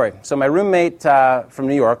 Quick story. So my roommate from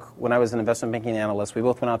New York, when I was an investment banking analyst, we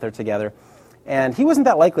both went out there together. And he wasn't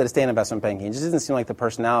that likely to stay in investment banking. He just didn't seem like the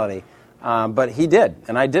personality. But he did,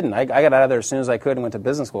 and I didn't. I got out of there as soon as I could and went to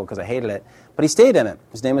business school because I hated it. But he stayed in it.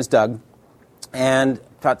 His name was Doug. And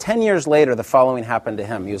about 10 years later, the following happened to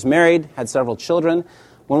him. He was married, had several children.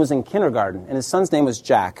 One was in kindergarten, and his son's name was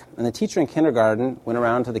Jack. And the teacher in kindergarten went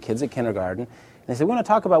around to the kids at kindergarten, and they said, we want to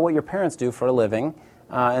talk about what your parents do for a living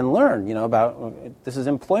and learn, about, this is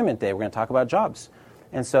employment day. We're going to talk about jobs.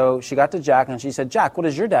 And so she got to Jack, and she said, Jack, what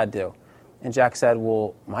does your dad do? And Jack said,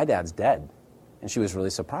 well, my dad's dead. And she was really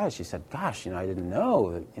surprised. She said, gosh, I didn't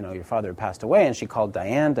know that, your father had passed away. And she called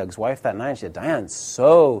Diane, Doug's wife, that night. And she said, Diane,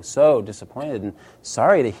 so disappointed and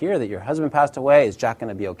sorry to hear that your husband passed away. Is Jack going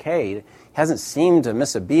to be okay? He hasn't seemed to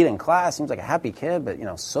miss a beat in class. Seems like a happy kid, but,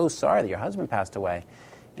 so sorry that your husband passed away.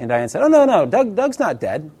 And Diane said, oh, no, Doug's not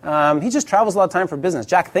dead. He just travels a lot of time for business.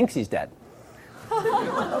 Jack thinks he's dead.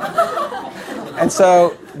 And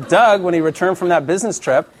so Doug, when he returned from that business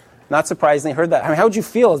trip, not surprisingly, heard that. I mean, how would you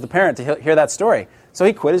feel as the parent to hear that story? So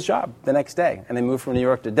he quit his job the next day, and they moved from New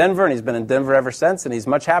York to Denver, and he's been in Denver ever since, and he's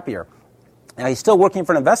much happier. Now, he's still working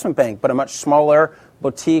for an investment bank, but a much smaller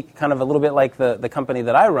boutique, kind of a little bit like the company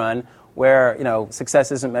that I run, where success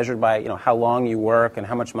isn't measured by how long you work and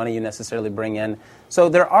how much money you necessarily bring in. So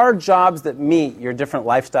there are jobs that meet your different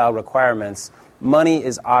lifestyle requirements. Money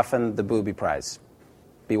is often the booby prize.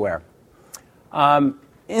 Beware.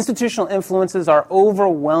 Institutional influences are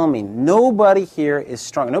overwhelming. Nobody here is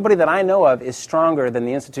strong. Nobody that I know of is stronger than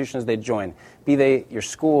the institutions they join. Be they your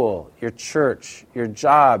school, your church, your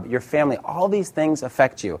job, your family. All these things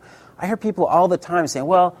affect you. I hear people all the time saying,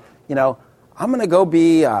 well, I'm going to go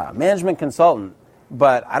be a management consultant,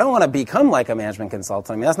 but I don't want to become like a management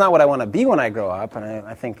consultant. I mean, that's not what I want to be when I grow up. And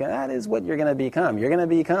I think that is what you're going to become. You're going to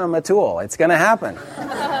become a tool. It's going to happen.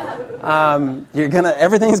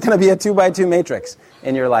 Everything's going to be a 2x2 matrix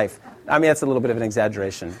in your life. I mean, that's a little bit of an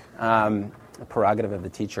exaggeration, a prerogative of the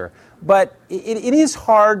teacher. But it is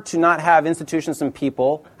hard to not have institutions and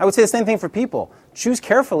people. I would say the same thing for people. Choose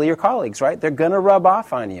carefully your colleagues, right? They're going to rub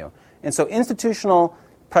off on you. And so institutional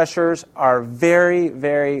pressures are very,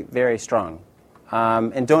 very, very strong.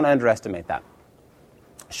 And don't underestimate that.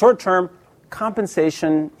 Short-term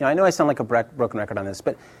compensation, I know I sound like a broken record on this,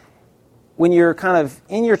 but when you're kind of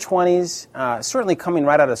in your 20s, certainly coming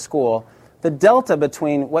right out of school, the delta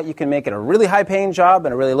between what you can make at a really high-paying job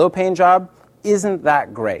and a really low-paying job isn't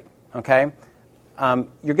that great, okay?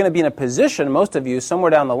 You're going to be in a position, most of you, somewhere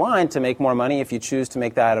down the line to make more money if you choose to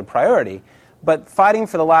make that a priority. But fighting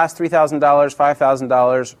for the last $3,000,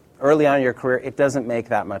 $5,000 early on in your career, it doesn't make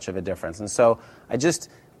that much of a difference. And so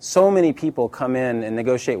so many people come in and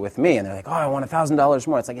negotiate with me, and they're like, oh, I want $1,000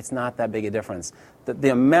 more. It's like, it's not that big a difference. The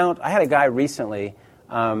amount, I had a guy recently,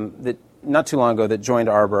 that not too long ago, that joined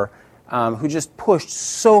Arbor, who just pushed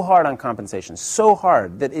so hard on compensation, so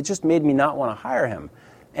hard, that it just made me not want to hire him.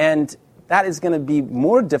 And that is going to be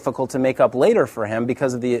more difficult to make up later for him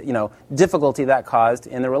because of the difficulty that caused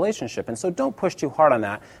in the relationship. And so don't push too hard on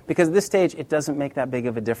that, because at this stage it doesn't make that big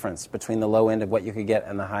of a difference between the low end of what you could get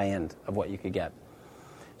and the high end of what you could get.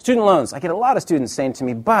 Student loans. I get a lot of students saying to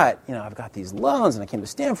me, but I've got these loans and I came to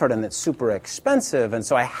Stanford and it's super expensive, and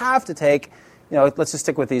so I have to take, let's just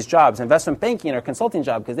stick with these jobs, investment banking or consulting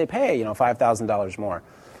job, because they pay $5,000 more.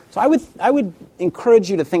 So I would encourage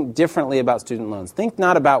you to think differently about student loans. Think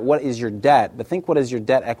not about what is your debt, but think what is your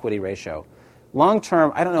debt equity ratio. Long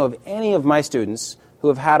term, I don't know of any of my students who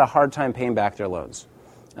have had a hard time paying back their loans.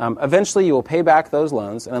 Eventually, you will pay back those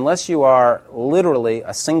loans, and unless you are literally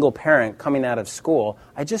a single parent coming out of school,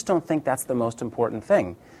 I just don't think that's the most important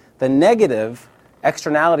thing. The negative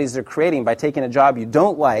externalities they're creating by taking a job you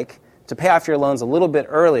don't like to pay off your loans a little bit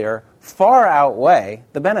earlier far outweigh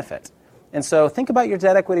the benefit. And so think about your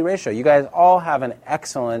debt equity ratio. You guys all have an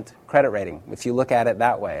excellent credit rating if you look at it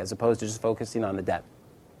that way, as opposed to just focusing on the debt.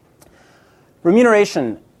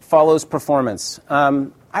 Remuneration follows performance.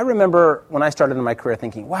 I remember when I started in my career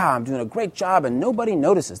thinking, wow, I'm doing a great job and nobody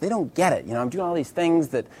notices. They don't get it. I'm doing all these things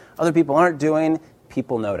that other people aren't doing.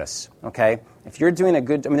 People notice, okay? If you're doing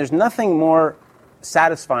there's nothing more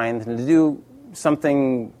satisfying than to do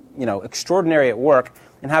something, extraordinary at work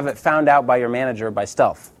and have it found out by your manager by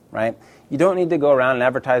stealth, right? You don't need to go around and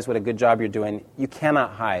advertise what a good job you're doing. You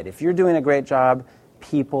cannot hide. If you're doing a great job,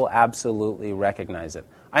 people absolutely recognize it.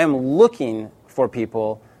 I am looking for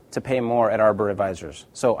people to pay more at Arbor Advisors.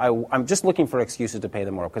 So I'm just looking for excuses to pay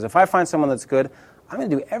them more. Because if I find someone that's good, I'm going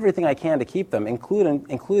to do everything I can to keep them,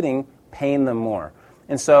 including paying them more.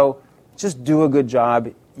 And so just do a good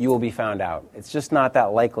job. You will be found out. It's just not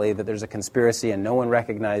that likely that there's a conspiracy and no one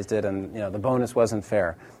recognized it and the bonus wasn't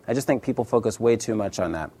fair. I just think people focus way too much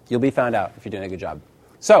on that. You'll be found out if you're doing a good job.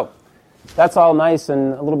 So that's all nice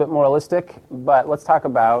and a little bit moralistic, but let's talk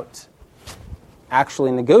about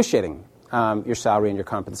actually negotiating your salary and your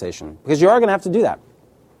compensation, because you are going to have to do that.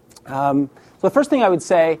 So the first thing I would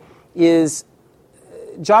say is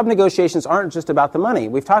job negotiations aren't just about the money.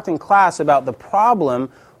 We've talked in class about the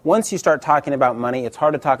problem. Once you start talking about money, it's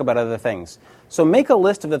hard to talk about other things. So make a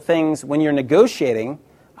list of the things when you're negotiating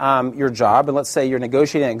your job, and let's say you're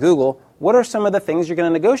negotiating at Google, what are some of the things you're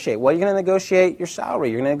going to negotiate? Well, you're going to negotiate your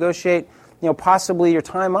salary. You're going to negotiate possibly your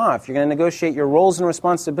time off. You're going to negotiate your roles and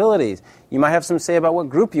responsibilities. You might have some say about what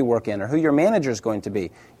group you work in or who your manager is going to be.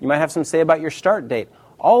 You might have some say about your start date.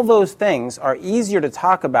 All those things are easier to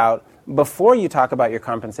talk about before you talk about your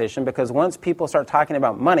compensation, because once people start talking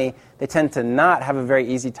about money, they tend to not have a very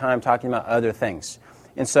easy time talking about other things.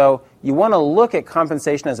 And so you want to look at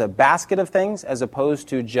compensation as a basket of things as opposed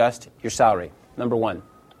to just your salary, number one.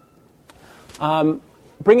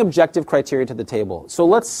 Bring objective criteria to the table. So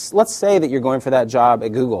let's say that you're going for that job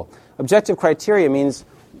at Google. Objective criteria means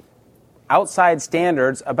outside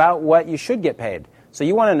standards about what you should get paid. So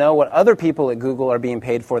you want to know what other people at Google are being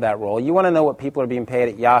paid for that role. You want to know what people are being paid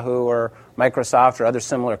at Yahoo or Microsoft or other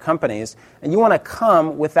similar companies. And you want to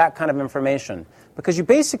come with that kind of information, because you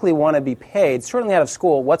basically want to be paid, certainly out of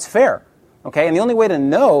school, what's fair. Okay? And the only way to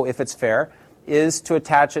know if it's fair is to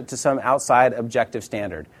attach it to some outside objective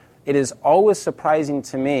standard. It is always surprising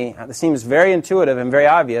to me. This seems very intuitive and very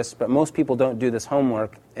obvious, but most people don't do this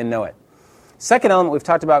homework and know it. Second element we've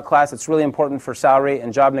talked about, class, that's really important for salary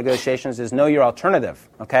and job negotiations is know your alternative.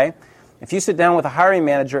 Okay? If you sit down with a hiring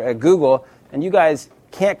manager at Google and you guys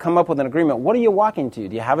can't come up with an agreement, what are you walking to?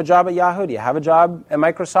 Do you have a job at Yahoo? Do you have a job at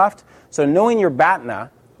Microsoft? So knowing your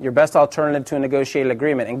BATNA, your best alternative to a negotiated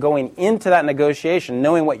agreement, and going into that negotiation,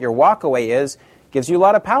 knowing what your walkaway is, gives you a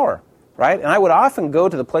lot of power. Right? And I would often go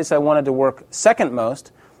to the place I wanted to work second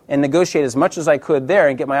most and negotiate as much as I could there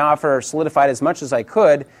and get my offer solidified as much as I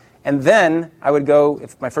could. And then I would go,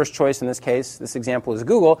 if my first choice in this case, this example is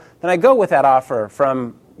Google, then I go with that offer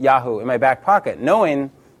from Yahoo in my back pocket,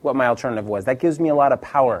 knowing what my alternative was. That gives me a lot of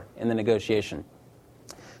power in the negotiation.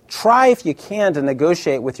 Try, if you can, to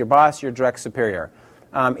negotiate with your boss, your direct superior.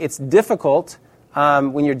 It's difficult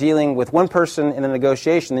when you're dealing with one person in a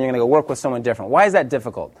negotiation, then you're going to go work with someone different. Why is that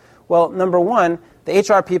difficult? Well, number one, the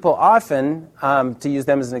HR people often, to use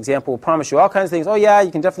them as an example, will promise you all kinds of things. Oh, yeah,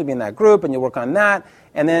 you can definitely be in that group, and you'll work on that.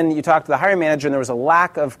 And then you talk to the hiring manager, and there was a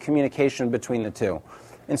lack of communication between the two.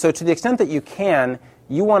 And so to the extent that you can,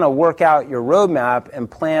 you want to work out your roadmap and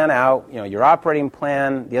plan out your operating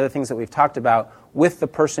plan, the other things that we've talked about, with the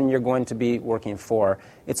person you're going to be working for.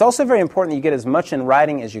 It's also very important that you get as much in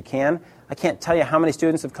writing as you can. I can't tell you how many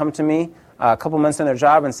students have come to me a couple months in their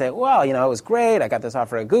job and say, well, it was great. I got this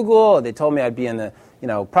offer at Google. They told me I'd be in the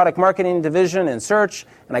product marketing division in search,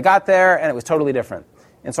 and I got there, and it was totally different.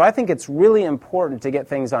 And so I think it's really important to get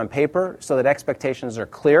things on paper so that expectations are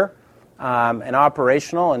clear and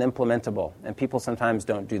operational and implementable, and people sometimes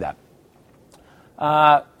don't do that.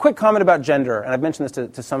 Quick comment about gender, and I've mentioned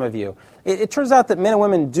this to some of you. It turns out that men and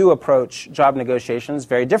women do approach job negotiations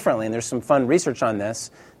very differently, and there's some fun research on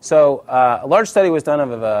this. So a large study was done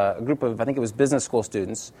of a group of, I think it was business school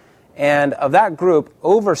students, and of that group,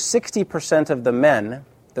 over 60% of the men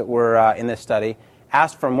that were in this study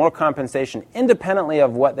asked for more compensation independently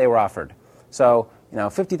of what they were offered. So,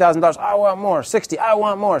 $50,000, I want more. 60, I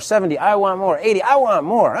want more. 70, I want more. 80, I want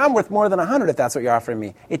more. I'm worth more than 100 if that's what you're offering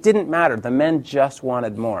me. It didn't matter. The men just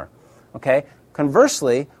wanted more. Okay?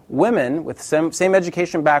 Conversely, women with same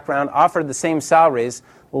education background offered the same salaries.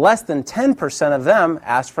 Less than 10% of them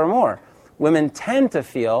asked for more. Women tend to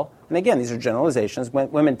feel, and again, these are generalizations,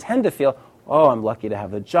 women tend to feel, oh, I'm lucky to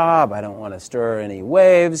have a job. I don't want to stir any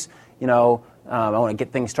waves. I want to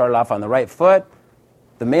get things started off on the right foot.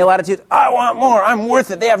 The male attitude, I want more, I'm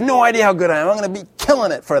worth it, they have no idea how good I am, I'm going to be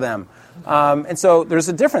killing it for them. And so there's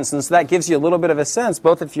a difference, and so that gives you a little bit of a sense,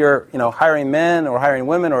 both if you're hiring men or hiring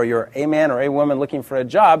women, or you're a man or a woman looking for a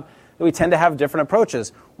job, that we tend to have different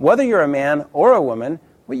approaches. Whether you're a man or a woman,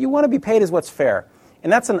 what you want to be paid is what's fair.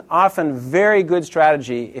 And that's an often very good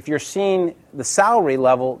strategy if you're seeing the salary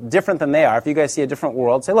level different than they are. If you guys see a different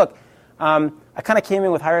world, say, look, I kind of came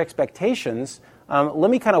in with higher expectations.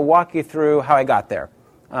 Let me kind of walk you through how I got there.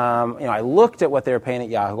 I looked at what they were paying at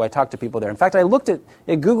Yahoo. I talked to people there. In fact, I looked at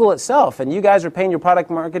Google itself, and you guys are paying your product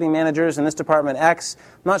marketing managers in this department X.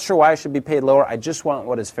 I'm not sure why I should be paid lower. I just want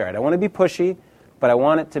what is fair. I don't want to be pushy, but I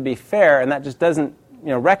want it to be fair, and that just doesn't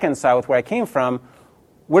reconcile with where I came from.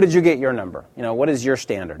 Where did you get your number? What is your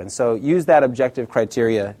standard? And so use that objective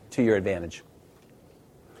criteria to your advantage.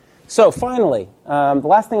 So finally, the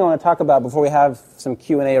last thing I want to talk about before we have some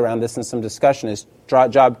Q&A around this and some discussion is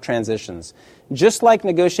job transitions. Just like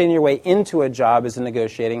negotiating your way into a job is a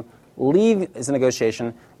negotiation, leaving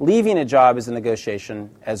a job is a negotiation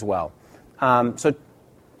as well. So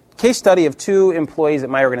case study of 2 employees at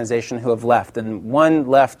my organization who have left, and one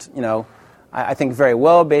left, I think very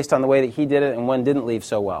well based on the way that he did it, and one didn't leave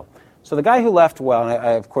so well. So the guy who left well, and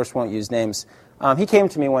I of course won't use names, he came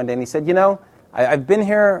to me one day and he said, I've been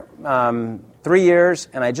here 3 years,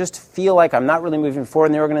 and I just feel like I'm not really moving forward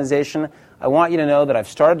in the organization. I want you to know that I've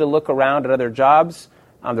started to look around at other jobs.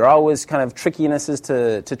 There are always kind of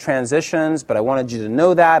trickinesses to transitions, but I wanted you to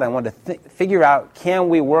know that. I wanted to figure out, can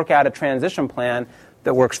we work out a transition plan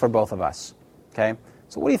that works for both of us? Okay.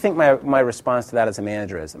 So what do you think my response to that as a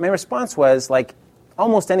manager is? My response was, like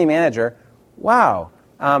almost any manager, wow,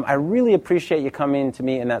 I really appreciate you coming to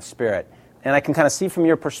me in that spirit. And I can kind of see from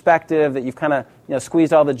your perspective that you've kind of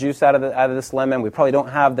squeezed all the juice out of this lemon. We probably don't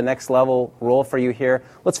have the next level role for you here.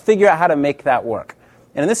 Let's figure out how to make that work.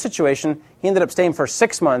 And in this situation, he ended up staying for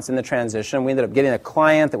 6 months in the transition. We ended up getting a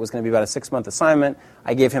client that was going to be about a 6-month assignment.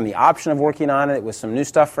 I gave him the option of working on it. It was some new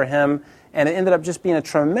stuff for him. And it ended up just being a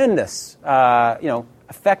tremendous,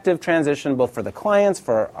 effective transition both for the clients,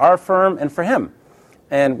 for our firm, and for him.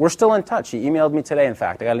 And we're still in touch. He emailed me today, in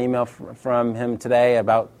fact. I got an email from him today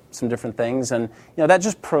about some different things, and that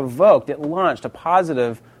just it launched a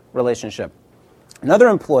positive relationship. Another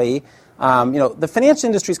employee, the finance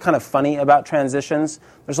industry is kind of funny about transitions.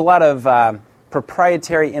 There's a lot of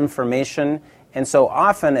proprietary information, and so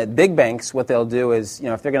often at big banks, what they'll do is,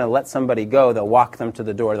 if they're going to let somebody go, they'll walk them to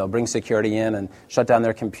the door, they'll bring security in and shut down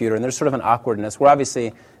their computer, and there's sort of an awkwardness. We're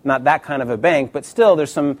obviously not that kind of a bank, but still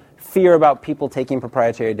there's some fear about people taking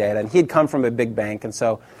proprietary data, and he'd come from a big bank, and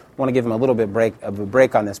so I want to give him a little bit of a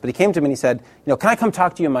break on this. But he came to me and he said, can I come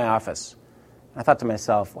talk to you in my office? And I thought to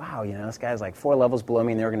myself, wow, this guy's like 4 levels below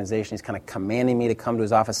me in the organization. He's kind of commanding me to come to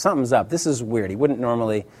his office. Something's up. This is weird. He wouldn't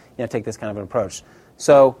normally take this kind of an approach.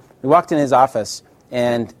 So we walked in his office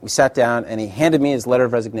and we sat down and he handed me his letter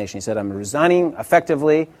of resignation. He said, I'm resigning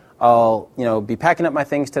effectively. I'll be packing up my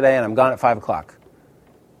things today and I'm gone at 5 o'clock.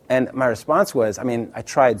 And my response was, I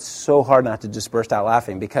tried so hard not to just burst out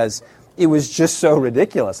laughing because it was just so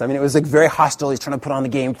ridiculous. It was like very hostile. He's trying to put on the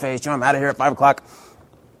game face. I'm out of here at 5 o'clock.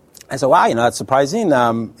 I said, wow, that's surprising.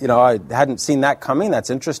 I hadn't seen that coming. That's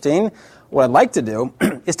interesting. What I'd like to do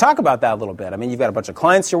is talk about that a little bit. You've got a bunch of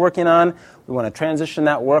clients you're working on. We want to transition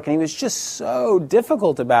that work. And he was just so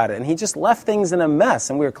difficult about it. And he just left things in a mess.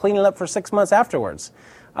 And we were cleaning up for 6 months afterwards.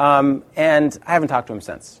 And I haven't talked to him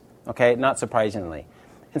since, okay, not surprisingly.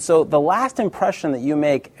 And so the last impression that you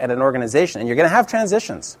make at an organization, and you're going to have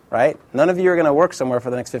transitions, right? None of you are going to work somewhere for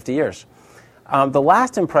the next 50 years. The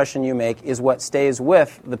last impression you make is what stays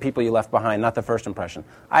with the people you left behind, not the first impression.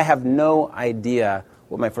 I have no idea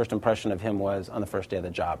what my first impression of him was on the first day of the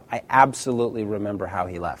job. I absolutely remember how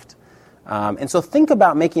he left. And so think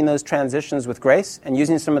about making those transitions with grace and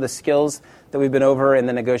using some of the skills that we've been over in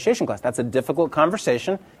the negotiation class. That's a difficult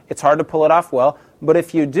conversation. It's hard to pull it off well, but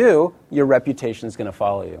if you do, your reputation is going to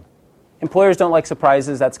follow you. Employers don't like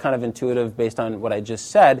surprises. That's kind of intuitive based on what I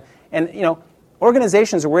just said. And,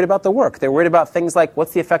 organizations are worried about the work. They're worried about things like,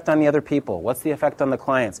 what's the effect on the other people? What's the effect on the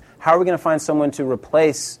clients? How are we going to find someone to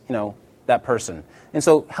replace, that person? And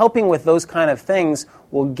so helping with those kind of things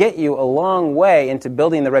will get you a long way into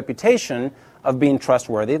building the reputation of being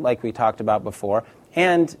trustworthy, like we talked about before,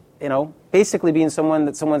 and, basically being someone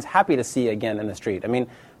that someone's happy to see again in the street.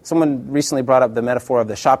 Someone recently brought up the metaphor of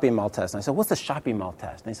the shopping mall test. And I said, what's the shopping mall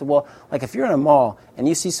test? And he said, well, like if you're in a mall and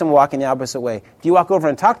you see someone walking the opposite way, do you walk over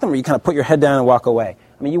and talk to them or you kind of put your head down and walk away?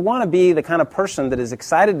 You want to be the kind of person that is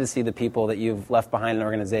excited to see the people that you've left behind in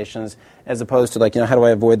organizations as opposed to like, how do I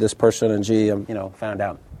avoid this person and gee, I'm, found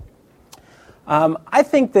out. I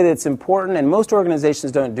think that it's important, and most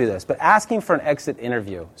organizations don't do this, but asking for an exit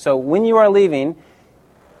interview. So when you are leaving,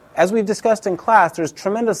 as we've discussed in class, there's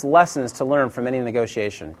tremendous lessons to learn from any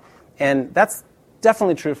negotiation. And that's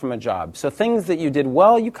definitely true from a job. So things that you did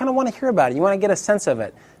well, you kind of want to hear about it. You want to get a sense of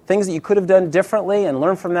it. Things that you could have done differently and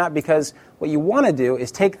learn from that, because what you want to do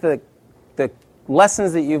is take the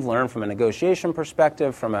lessons that you've learned from a negotiation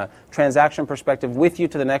perspective, from a transaction perspective, with you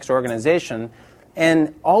to the next organization,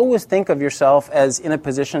 And always think of yourself as in a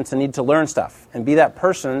position to need to learn stuff and be that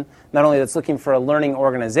person not only that's looking for a learning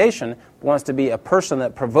organization, but wants to be a person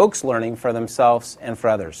that provokes learning for themselves and for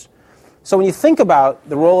others. So when you think about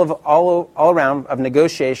the role of all around of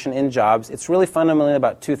negotiation in jobs, it's really fundamentally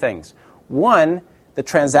about two things. One, the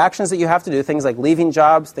transactions that you have to do, things like leaving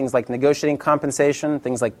jobs, things like negotiating compensation,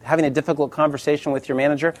 things like having a difficult conversation with your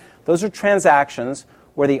manager, those are transactions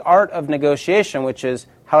where the art of negotiation, which is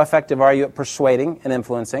how effective are you at persuading and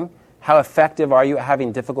influencing, how effective are you at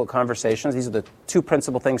having difficult conversations, these are the two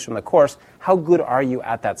principal things from the course, how good are you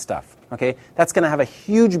at that stuff? Okay? That's going to have a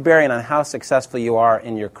huge bearing on how successful you are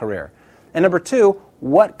in your career. And number two,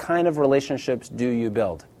 what kind of relationships do you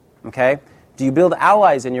build? Okay? Do you build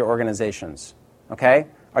allies in your organizations? Okay?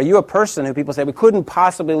 Are you a person who people say, we couldn't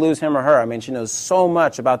possibly lose him or her? I mean, she knows so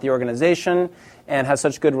much about the organization and has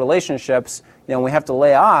such good relationships. You know, we have to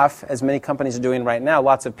lay off, as many companies are doing right now,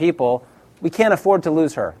 lots of people. We can't afford to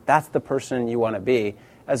lose her. That's the person you want to be,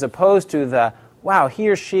 as opposed to the, wow, he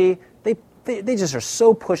or she, they just are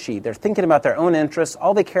so pushy. They're thinking about their own interests.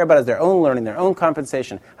 All they care about is their own learning, their own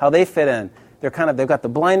compensation, how they fit in. They've got the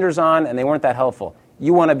blinders on, and they weren't that helpful.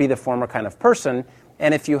 You want to be the former kind of person.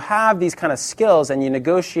 And if you have these kind of skills and you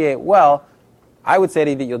negotiate well, I would say to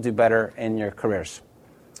you that you'll do better in your careers.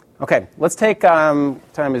 Okay, let's take,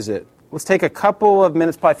 what time is it? Let's take a couple of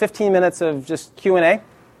minutes, probably 15 minutes of just Q&A.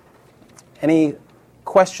 Any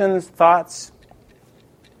questions, thoughts?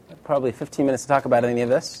 Probably 15 minutes to talk about any of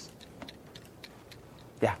this.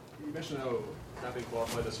 Yeah. You mentioned how not being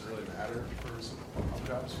qualified doesn't really matter for some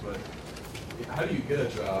jobs, but how do you get a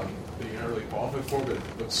job that you're not really qualified for, but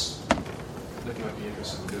it looks like you might be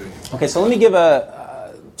interested in doing? Okay, so let me give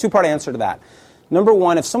a two-part answer to that. Number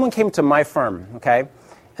one, if someone came to my firm, okay,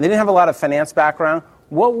 and they didn't have a lot of finance background,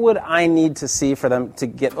 what would I need to see for them to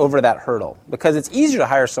get over that hurdle? Because it's easier to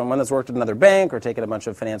hire someone that's worked at another bank or taken a bunch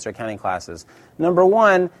of finance or accounting classes. Number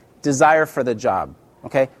one, desire for the job.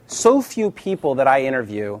 Okay, so few people that I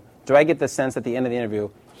interview, do I get the sense at the end of the interview,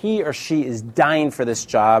 he or she is dying for this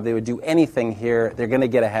job. They would do anything here. They're going to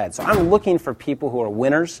get ahead. So I'm looking for people who are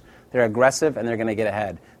winners. They're aggressive, and they're going to get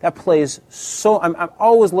ahead. That plays so. I'm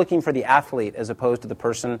always looking for the athlete as opposed to the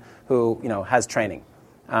person who has training.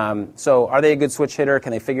 So are they a good switch hitter?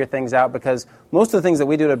 Can they figure things out? Because most of the things that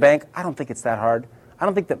we do at a bank, I don't think it's that hard. I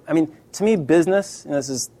don't think that. I mean, to me, business, and this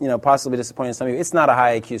is possibly disappointing to some of you, it's not a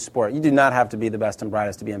high IQ sport. You do not have to be the best and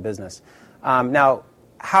brightest to be in business. Now,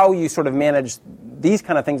 how you sort of manage these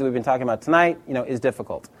kind of things that we've been talking about tonight, is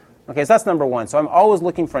difficult. Okay, so that's number one. So I'm always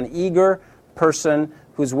looking for an eager person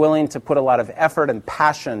who's willing to put a lot of effort and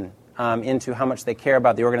passion into how much they care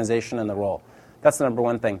about the organization and the role. That's the number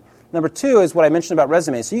one thing. Number two is what I mentioned about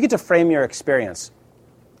resumes. So you get to frame your experience.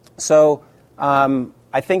 So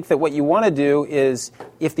I think that what you want to do is,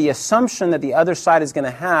 if the assumption that the other side is going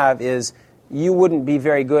to have is you wouldn't be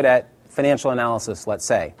very good at financial analysis, let's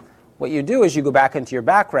say, what you do is you go back into your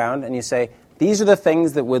background and you say, these are the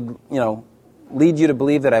things that would, lead you to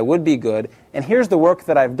believe that I would be good, and here's the work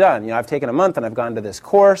that I've done. I've taken a month and I've gone to this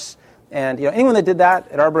course, and anyone that did that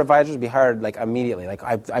at Arbor Advisors would be hired like immediately. Like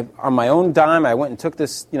I on my own dime, I went and took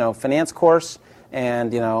this finance course,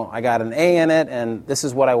 and I got an A in it, and this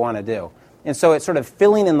is what I want to do. And so it's sort of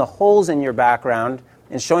filling in the holes in your background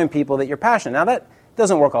and showing people that you're passionate. Now that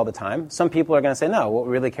doesn't work all the time. Some people are going to say, no, what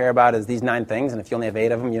we really care about is these 9 things, and if you only have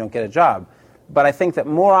 8 of them, you don't get a job. But I think that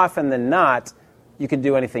more often than not, you can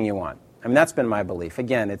do anything you want. I mean, that's been my belief.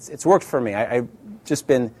 Again, it's worked for me. I've just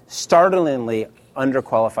been startlingly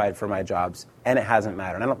underqualified for my jobs, and it hasn't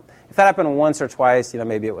mattered. If that happened once or twice,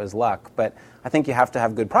 maybe it was luck. But I think you have to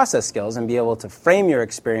have good process skills and be able to frame your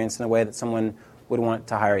experience in a way that someone would want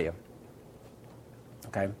to hire you.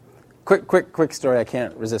 Okay. Quick story I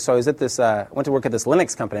can't resist. So I was at this, went to work at this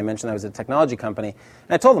Linux company. I mentioned I was a technology company.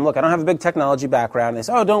 And I told them, look, I don't have a big technology background. And they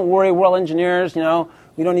said, oh, don't worry, we're all engineers, we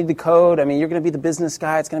don't need the code. I mean, you're going to be the business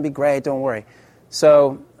guy. It's going to be great. Don't worry.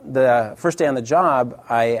 So the first day on the job,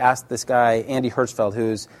 I asked this guy, Andy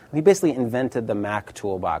Hertzfeld, he basically invented the Mac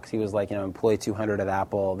toolbox. He was like, employee 200 at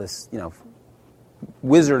Apple, this,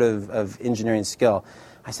 wizard of engineering skill.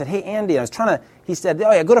 I said, hey, Andy, he said,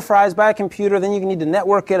 oh, yeah, go to Fry's, buy a computer, then you need to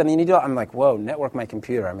network it, and then you need to, I'm like, whoa, network my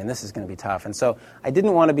computer. I mean, this is going to be tough. And so I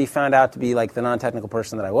didn't want to be found out to be like the non-technical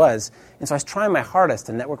person that I was. And so I was trying my hardest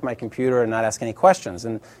to network my computer and not ask any questions.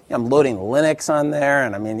 And I'm loading Linux on there,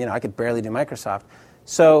 and I could barely do Microsoft.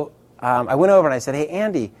 So I went over and I said, hey,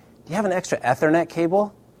 Andy, do you have an extra Ethernet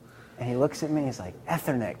cable? And he looks at me and he's like,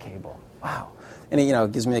 Ethernet cable. Wow. And he,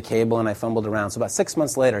 gives me a cable, and I fumbled around. So about 6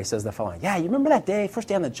 months later, he says the following: yeah, you remember that day, first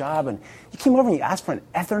day on the job, and you came over and you asked for an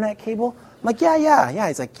Ethernet cable? I'm like, yeah.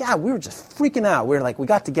 He's like, yeah, we were just freaking out. We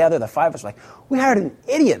got together, the five of us, like, we hired an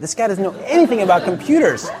idiot. This guy doesn't know anything about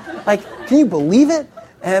computers. Like, can you believe it?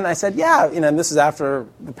 And I said, yeah. And this is after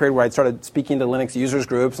the period where I started speaking to Linux users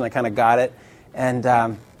groups, and I kind of got it. And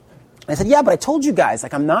I said, yeah, but I told you guys,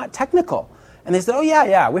 like, I'm not technical. And they said, oh,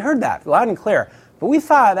 yeah, we heard that loud and clear. But we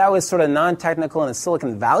thought that was sort of non-technical in a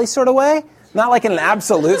Silicon Valley sort of way, not like in an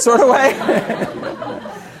absolute sort of way.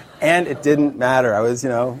 And it didn't matter. I was,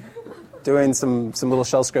 doing some little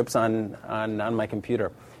shell scripts on my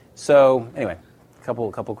computer. So anyway, a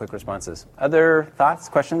couple quick responses. Other thoughts,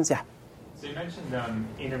 questions? Yeah. So you mentioned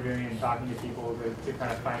interviewing and talking to people to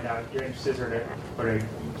kind of find out your interests or to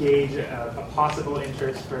gauge a possible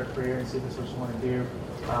interest for a career and see if this is what you want to do.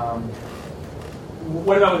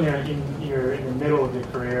 What about when you're in the middle of your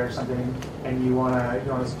career or something and you want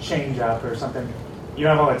to change up or something? You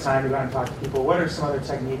don't have all the time to go out and talk to people. What are some other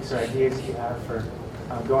techniques or ideas that you have for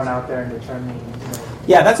going out there and determining?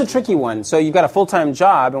 Yeah, that's a tricky one. So you've got a full-time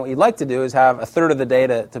job, and what you'd like to do is have a third of the day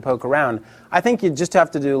to poke around. I think you just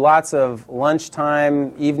have to do lots of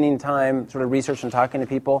lunchtime, evening time, sort of research and talking to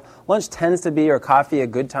people. Lunch tends to be, or coffee, a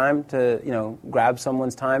good time to grab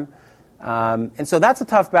someone's time. And so that's a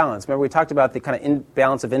tough balance. Remember, we talked about the kind of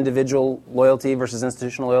imbalance of individual loyalty versus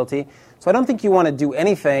institutional loyalty. So I don't think you want to do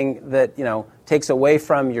anything that takes away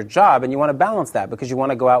from your job, and you want to balance that because you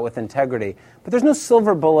want to go out with integrity. But there's no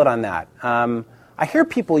silver bullet on that. I hear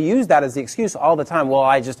people use that as the excuse all the time. Well,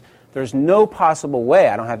 there's no possible way.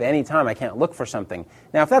 I don't have any time. I can't look for something.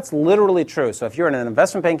 Now, if that's literally true, so if you're in an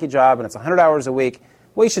investment banking job and it's 100 hours a week,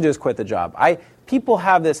 what you should do is quit the job. People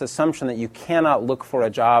have this assumption that you cannot look for a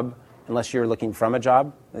job unless you're looking from a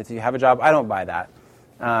job. If you have a job, I don't buy that.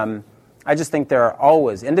 I just think there are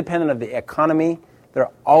always, independent of the economy, there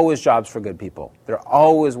are always jobs for good people. There are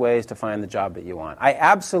always ways to find the job that you want. I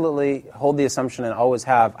absolutely hold the assumption, and always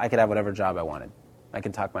have, I could have whatever job I wanted. I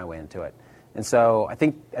can talk my way into it. And so I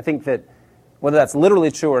think that whether that's literally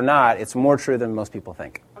true or not, it's more true than most people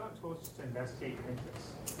think. How about tools to investigate your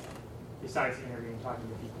interests, besides interviewing and talking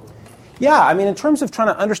to people? Yeah, in terms of trying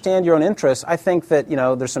to understand your own interests, I think that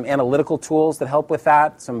there's some analytical tools that help with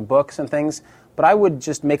that, some books and things. But I would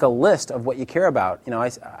just make a list of what you care about.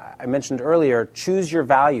 I mentioned earlier, choose your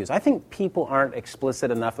values. I think people aren't explicit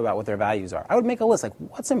enough about what their values are. I would make a list, like,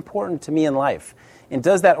 what's important to me in life? And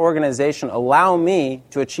does that organization allow me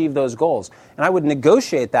to achieve those goals? And I would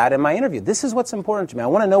negotiate that in my interview. This is what's important to me. I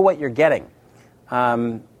want to know what you're getting.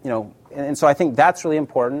 And so I think that's really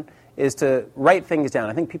important, is to write things down.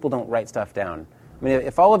 I think people don't write stuff down.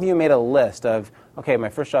 If all of you made a list of, okay, my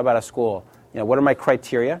first job out of school, what are my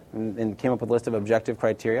criteria, and came up with a list of objective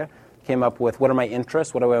criteria, came up with what are my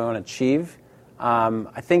interests, what do I want to achieve.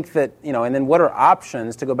 I think that, and then what are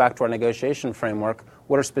options, to go back to our negotiation framework,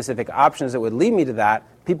 what are specific options that would lead me to that,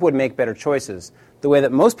 people would make better choices. The way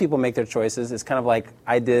that most people make their choices is kind of like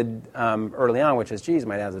I did early on, which is, geez,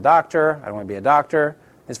 my dad's a doctor, I don't want to be a doctor,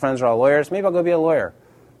 his friends are all lawyers, maybe I'll go be a lawyer.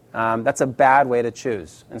 That's a bad way to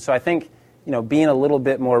choose. And so I think, being a little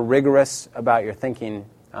bit more rigorous about your thinking.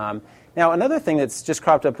 Now, another thing that's just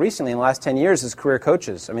cropped up recently in the last 10 years is career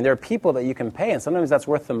coaches. There are people that you can pay, and sometimes that's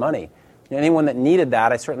worth the money. Anyone that needed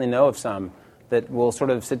that, I certainly know of some, that will sort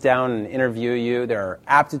of sit down and interview you. There are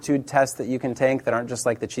aptitude tests that you can take that aren't just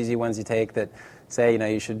like the cheesy ones you take that say,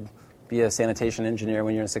 you should be a sanitation engineer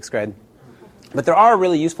when you're in 6th grade. But there are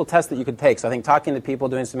really useful tests that you could take. So I think talking to people,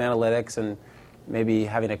 doing some analytics, and maybe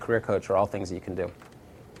having a career coach are all things that you can do.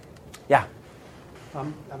 Yeah? I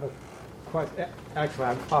have a question. Actually,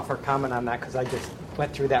 I'll offer a comment on that because I just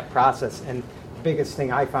went through that process. And the biggest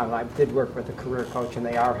thing I found, I did work with a career coach, and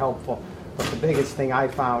they are helpful. But the biggest thing I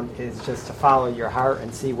found is just to follow your heart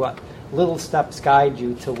and see what little steps guide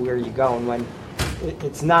you to where you go. And when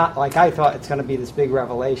it's not like I thought it's going to be this big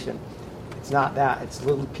revelation. It's not that. It's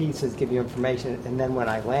little pieces give you information. And then when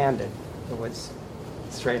I landed, it was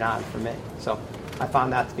straight on for me. So I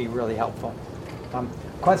found that to be really helpful.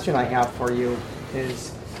 Question I have for you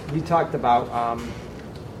is, you talked about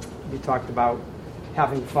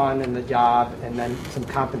having fun in the job and then some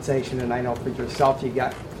compensation. And I know for yourself, you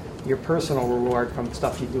got your personal reward from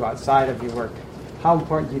stuff you do outside of your work. How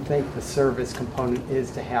important do you think the service component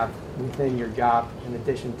is to have within your job in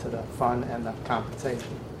addition to the fun and the compensation?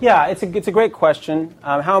 Yeah, it's a great question.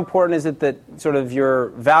 How important is it that sort of your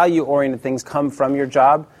value-oriented things come from your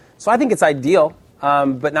job? So I think it's ideal,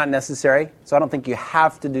 but not necessary. So I don't think you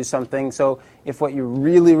have to do something. So if what you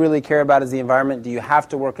really, really care about is the environment, do you have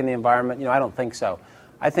to work in the environment? I don't think so.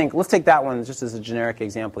 I think, let's take that one just as a generic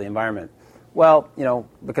example, the environment. Well,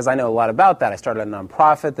 because I know a lot about that, I started a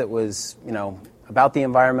nonprofit that was, about the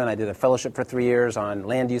environment. I did a fellowship for 3 years on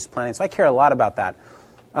land use planning, so I care a lot about that.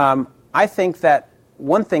 I think that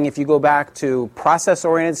one thing, if you go back to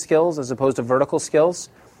process-oriented skills as opposed to vertical skills,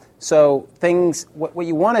 so what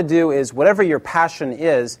you want to do is, whatever your passion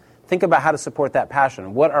is, think about how to support that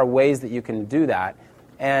passion. What are ways that you can do that?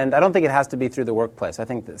 And I don't think it has to be through the workplace. I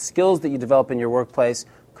think the skills that you develop in your workplace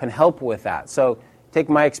can help with that. So take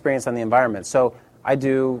my experience on the environment. So I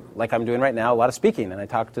do, like I'm doing right now, a lot of speaking, and I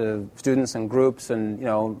talk to students and groups, and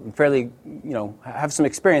have some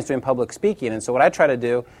experience doing public speaking. And so what I try to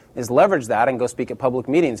do is leverage that and go speak at public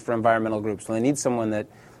meetings for environmental groups when they need someone that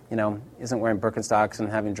isn't wearing Birkenstocks and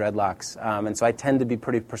having dreadlocks. And so I tend to be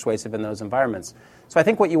pretty persuasive in those environments. So I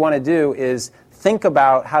think what you want to do is think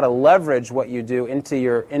about how to leverage what you do into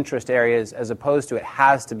your interest areas as opposed to it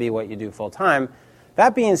has to be what you do full time.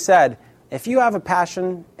 That being said, if you have a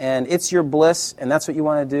passion and it's your bliss and that's what you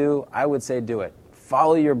want to do, I would say do it.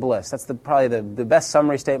 Follow your bliss. That's probably the best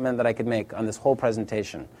summary statement that I could make on this whole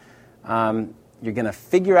presentation. You're going to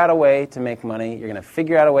figure out a way to make money. You're going to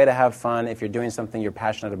figure out a way to have fun if you're doing something you're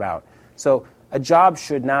passionate about. So a job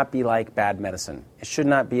should not be like bad medicine. It should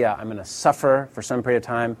not be I'm going to suffer for some period of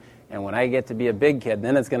time, and when I get to be a big kid,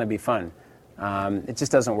 then it's going to be fun. It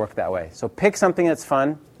just doesn't work that way. So pick something that's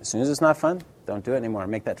fun. As soon as it's not fun, don't do it anymore.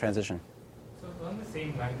 Make that transition. So on the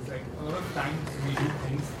same lines, a lot of times we do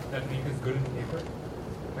things that make us good in paper.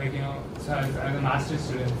 So as a master's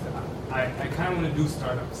student, I kind of want to do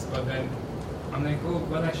startups, but then I'm like, oh,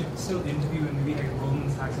 well, I should still interview, and maybe a Goldman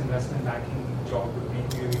Sachs investment banking job would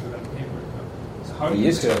be really good on paper. So how do you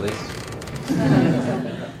used to, at least. So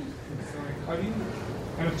how do you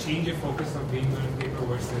kind of change your focus of being good on paper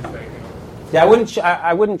versus Yeah, I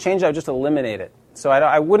wouldn't change it. I would just eliminate it. So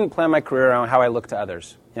I wouldn't plan my career around how I look to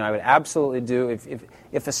others. I would absolutely do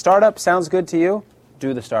if a startup sounds good to you,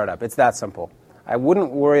 do the startup. It's that simple. I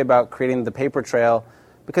wouldn't worry about creating the paper trail,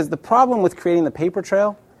 because the problem with creating the paper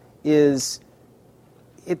trail is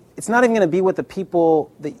it's not even going to be what the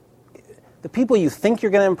people you think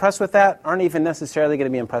you're going to impress with that aren't even necessarily going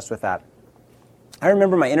to be impressed with that. I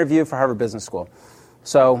remember my interview for Harvard Business School.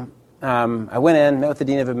 So I went in, met with the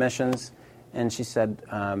Dean of Admissions, and she said,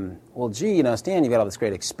 well, gee, Stan, you've got all this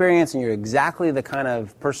great experience, and you're exactly the kind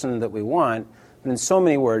of person that we want. And in so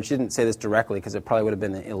many words, she didn't say this directly because it probably would have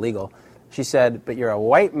been illegal. She said, but you're a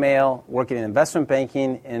white male working in investment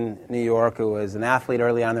banking in New York who was an athlete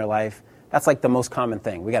early on in their life. That's like the most common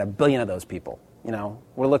thing. We got 1 billion of those people.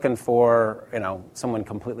 We're looking for, someone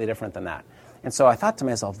completely different than that. And so I thought to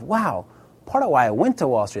myself, wow, part of why I went to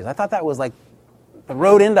Wall Street, I thought that was like the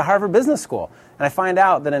road into Harvard Business School. And I find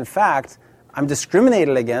out that, in fact, I'm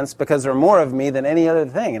discriminated against because there are more of me than any other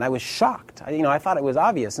thing. And I was shocked. I thought it was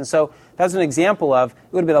obvious. And so that was an example of, it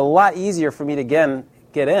would have been a lot easier for me to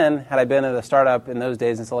get in had I been at a startup in those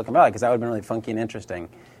days in Silicon Valley, because that would have been really funky and interesting.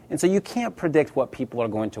 And so you can't predict what people are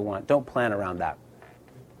going to want. Don't plan around that.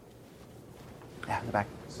 Yeah, in the back.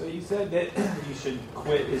 So you said that you should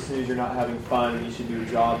quit as soon as you're not having fun, and you should do a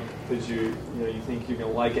job because you think you're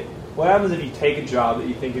going to like it. What happens if you take a job that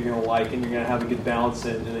you think you're going to like and you're going to have a good balance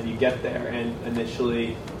in, and then you get there and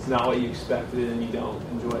initially it's not what you expected and you don't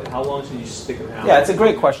enjoy it? How long should you stick around? Yeah, it's a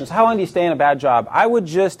great question. So how long do you stay in a bad job? I would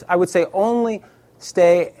say only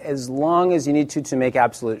stay as long as you need to make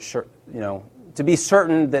absolute sure, to be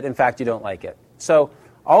certain that, in fact, you don't like it. So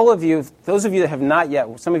all of you, those of you that have not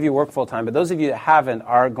yet, some of you work full-time, but those of you that haven't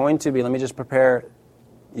are going to be, let me just prepare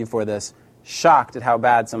you for this, shocked at how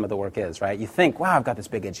bad some of the work is, right? You think, wow, I've got this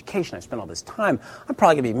big education, I've spent all this time, I'm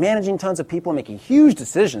probably going to be managing tons of people and making huge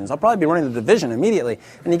decisions, I'll probably be running the division immediately.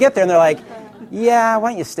 And you get there and they're like, yeah,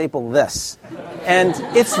 why don't you staple this? And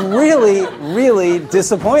it's really, really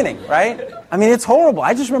disappointing, right? I mean, it's horrible.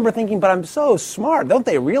 I just remember thinking, but I'm so smart. Don't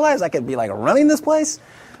they realize I could be running this place?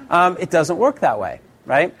 It doesn't work that way,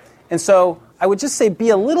 right? And so I would just say be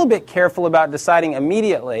a little bit careful about deciding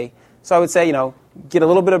immediately. So I would say, get a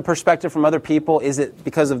little bit of perspective from other people. Is it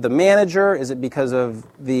because of the manager? Is it because of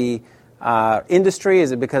the industry?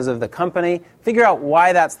 Is it because of the company? Figure out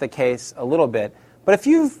why that's the case a little bit. But if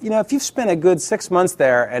you've spent a good 6 months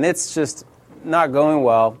there and it's just not going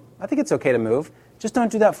well, I think it's okay to move. Just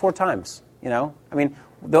don't do that 4 times. I mean,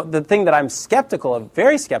 the thing that I'm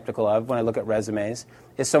very skeptical of when I look at resumes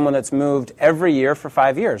is someone that's moved every year for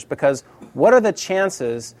 5 years. Because what are the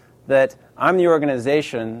chances that I'm the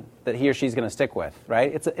organization that he or she's going to stick with,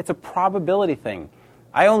 right? It's a probability thing.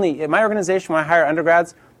 In my organization, when I hire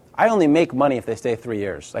undergrads, I only make money if they stay 3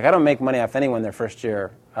 years. I don't make money off anyone their first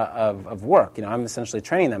year of work. I'm essentially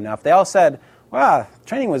training them. Now, if they all said, wow,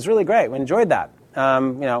 training was really great, we enjoyed that,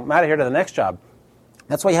 I'm out of here to the next job.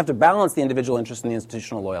 That's why you have to balance the individual interest and the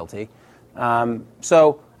institutional loyalty.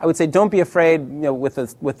 So I would say don't be afraid,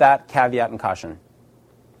 with that caveat and caution.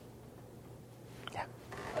 Yeah.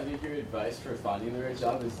 I think your advice for finding the right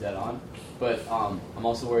job is dead on, but I'm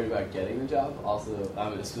also worried about getting the job, also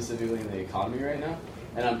specifically in the economy right now.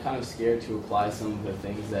 And I'm kind of scared to apply some of the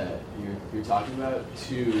things that you're talking about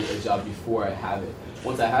to a job before I have it.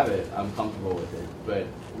 Once I have it, I'm comfortable with it. But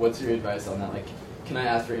what's your advice on that? Like, can I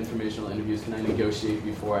ask for informational interviews? Can I negotiate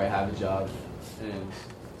before I have a job? And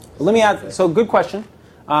let me add. So, good question.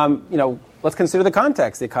 Let's consider the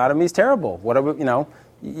context. The economy is terrible. What are we,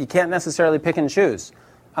 you can't necessarily pick and choose.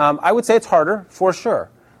 I would say it's harder for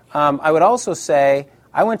sure. I would also say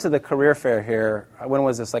I went to the career fair here. When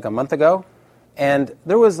was this? Like a month ago. And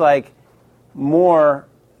there was like more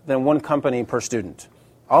than one company per student.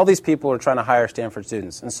 All these people are trying to hire Stanford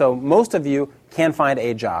students. And so most of you can find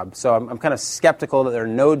a job. So I'm kind of skeptical that there are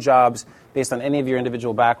no jobs based on any of your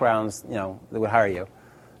individual backgrounds, that would hire you.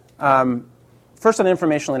 First on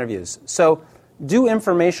informational interviews. So do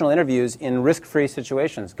informational interviews in risk-free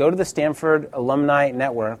situations. Go to the Stanford Alumni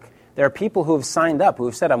Network. There are people who have signed up who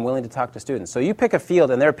have said, I'm willing to talk to students. So you pick a field,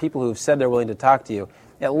 and there are people who have said they're willing to talk to you.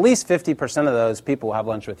 At least 50% of those people will have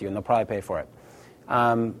lunch with you, and they'll probably pay for it.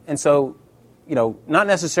 And so, not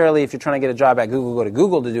necessarily if you're trying to get a job at Google, go to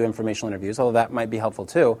Google to do informational interviews, although that might be helpful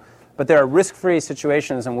too. But there are risk-free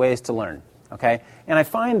situations and ways to learn, okay? And I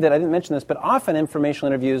find that, I didn't mention this, but often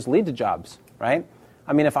informational interviews lead to jobs, right?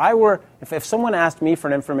 I mean, if someone asked me for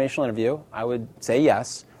an informational interview, I would say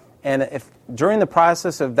yes. And if during the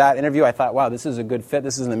process of that interview I thought, wow, this is a good fit,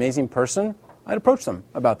 this is an amazing person, I'd approach them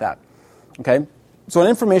about that, okay? So in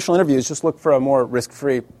informational interviews, just look for a more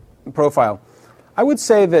risk-free profile. I would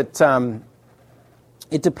say that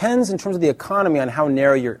it depends in terms of the economy on how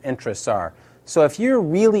narrow your interests are. So if you're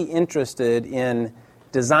really interested in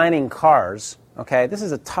designing cars, okay, this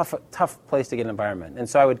is a tough place to get an environment. And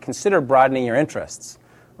so I would consider broadening your interests,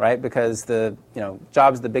 right? Because the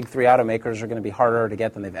jobs of the big three automakers are going to be harder to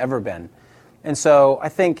get than they've ever been. And so I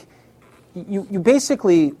think you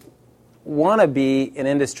basically want to be in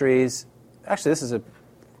industries. Actually, this is a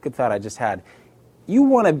good thought I just had. You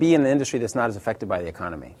want to be in an industry that's not as affected by the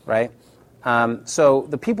economy, right? So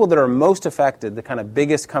the people that are most affected, the kind of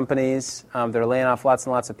biggest companies that are laying off lots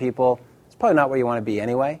and lots of people, it's probably not where you want to be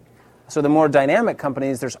anyway. So the more dynamic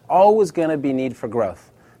companies, there's always going to be need for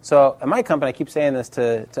growth. So at my company, I keep saying this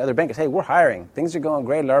to other bankers, hey, we're hiring. Things are going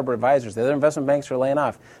great at Arbor Advisors. The other investment banks are laying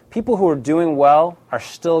off. People who are doing well are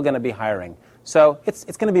still going to be hiring. So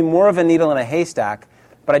it's going to be more of a needle in a haystack,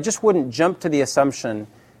 but I just wouldn't jump to the assumption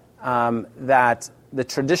that the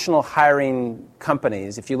traditional hiring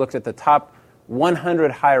companies, if you looked at the top 100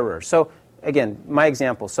 hirers. So again, my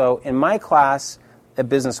example. So in my class at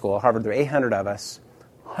business school at Harvard, there are 800 of us.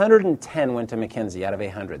 110 went to McKinsey out of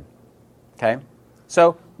 800. Okay?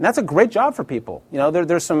 So that's a great job for people.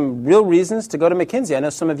 There's some real reasons to go to McKinsey. I know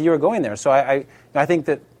some of you are going there. So I think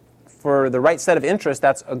that for the right set of interests,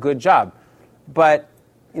 that's a good job. But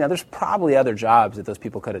there's probably other jobs that those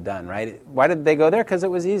people could have done, right? Why did they go there? Because it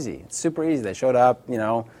was easy. It's super easy. They showed up, you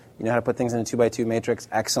know how to put things in a 2x2 matrix.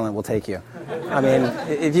 Excellent, we'll take you. I mean,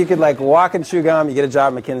 if you could walk and chew gum, you get a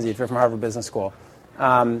job at McKinsey if you're from Harvard Business School.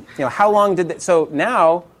 How long did that? So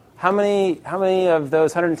now, how many of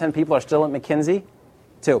those 110 people are still at McKinsey?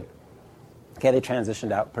 2. Okay, they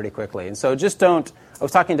transitioned out pretty quickly. And so just don't. I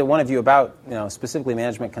was talking to one of you about specifically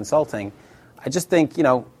management consulting. I just think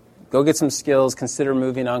go get some skills, consider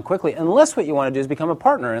moving on quickly, unless what you want to do is become a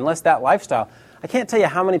partner, unless that lifestyle. I can't tell you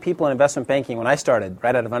how many people in investment banking, when I started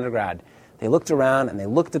right out of undergrad, they looked around and they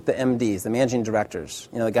looked at the MDs, the managing directors.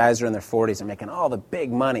 The guys who are in their 40s and making all the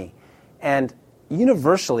big money. And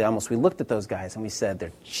universally, almost, we looked at those guys and we said,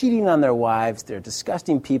 they're cheating on their wives, they're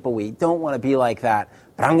disgusting people, we don't want to be like that,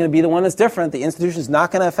 but I'm going to be the one that's different. The institution's not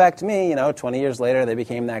going to affect me. 20 years later, they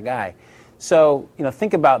became that guy. So,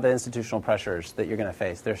 think about the institutional pressures that you're going to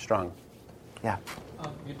face. They're strong. Yeah.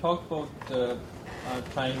 You talked about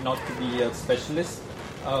trying not to be a specialist,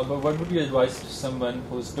 but what would you advise to someone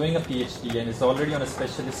who's doing a PhD and is already on a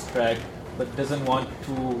specialist track, but doesn't want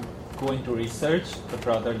to go into research, but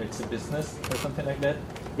rather, let's say, business or something like that?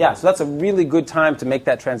 Yeah, so that's a really good time to make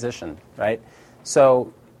that transition, right?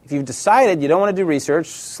 So if you've decided you don't want to do research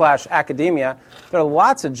 / academia, there are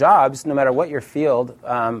lots of jobs, no matter what your field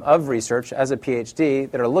of research as a PhD,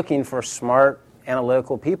 that are looking for smart,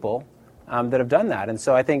 analytical people that have done that. And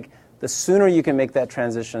so I think the sooner you can make that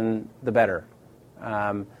transition, the better.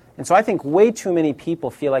 And so I think way too many people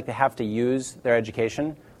feel like they have to use their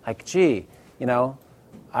education. Like, gee,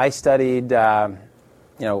 I studied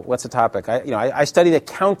what's the topic? I studied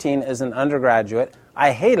accounting as an undergraduate.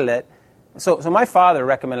 I hated it. So my father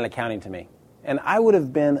recommended accounting to me. And I would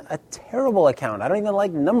have been a terrible accountant. I don't even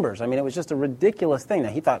like numbers. I mean, it was just a ridiculous thing. Now,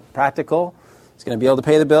 he thought practical, he's going to be able to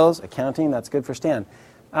pay the bills. Accounting, that's good for Stan.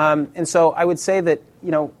 And so I would say that,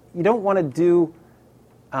 you don't want to do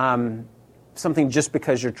something just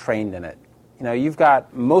because you're trained in it. You've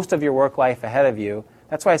got most of your work life ahead of you.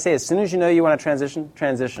 That's why I say as soon as you know you want to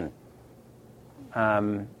transition.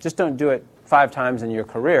 Just don't do it 5 times in your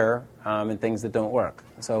career in things that don't work.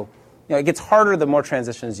 So, it gets harder the more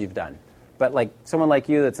transitions you've done. But like someone like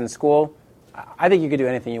you that's in school, I think you could do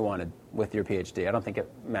anything you wanted with your PhD. I don't think it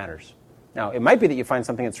matters. Now, it might be that you find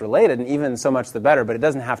something that's related, and even so much the better, but it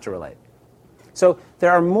doesn't have to relate. So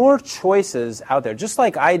there are more choices out there. Just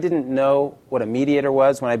like I didn't know what a mediator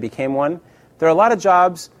was when I became one, there are a lot of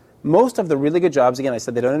jobs, most of the really good jobs, again, I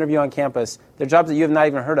said they don't interview on campus, they're jobs that you have not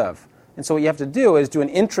even heard of. And so what you have to do is do an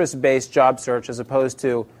interest-based job search as opposed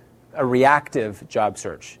to a reactive job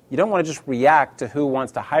search. You don't want to just react to who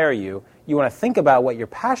wants to hire you. You want to think about what you're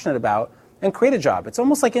passionate about and create a job. It's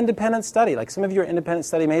almost like independent study. Like some of you are independent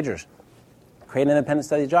study majors. Create an independent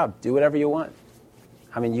study job. Do whatever you want.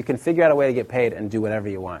 I mean, you can figure out a way to get paid and do whatever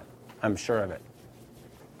you want. I'm sure of it.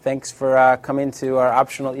 Thanks for coming to our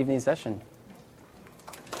optional evening session.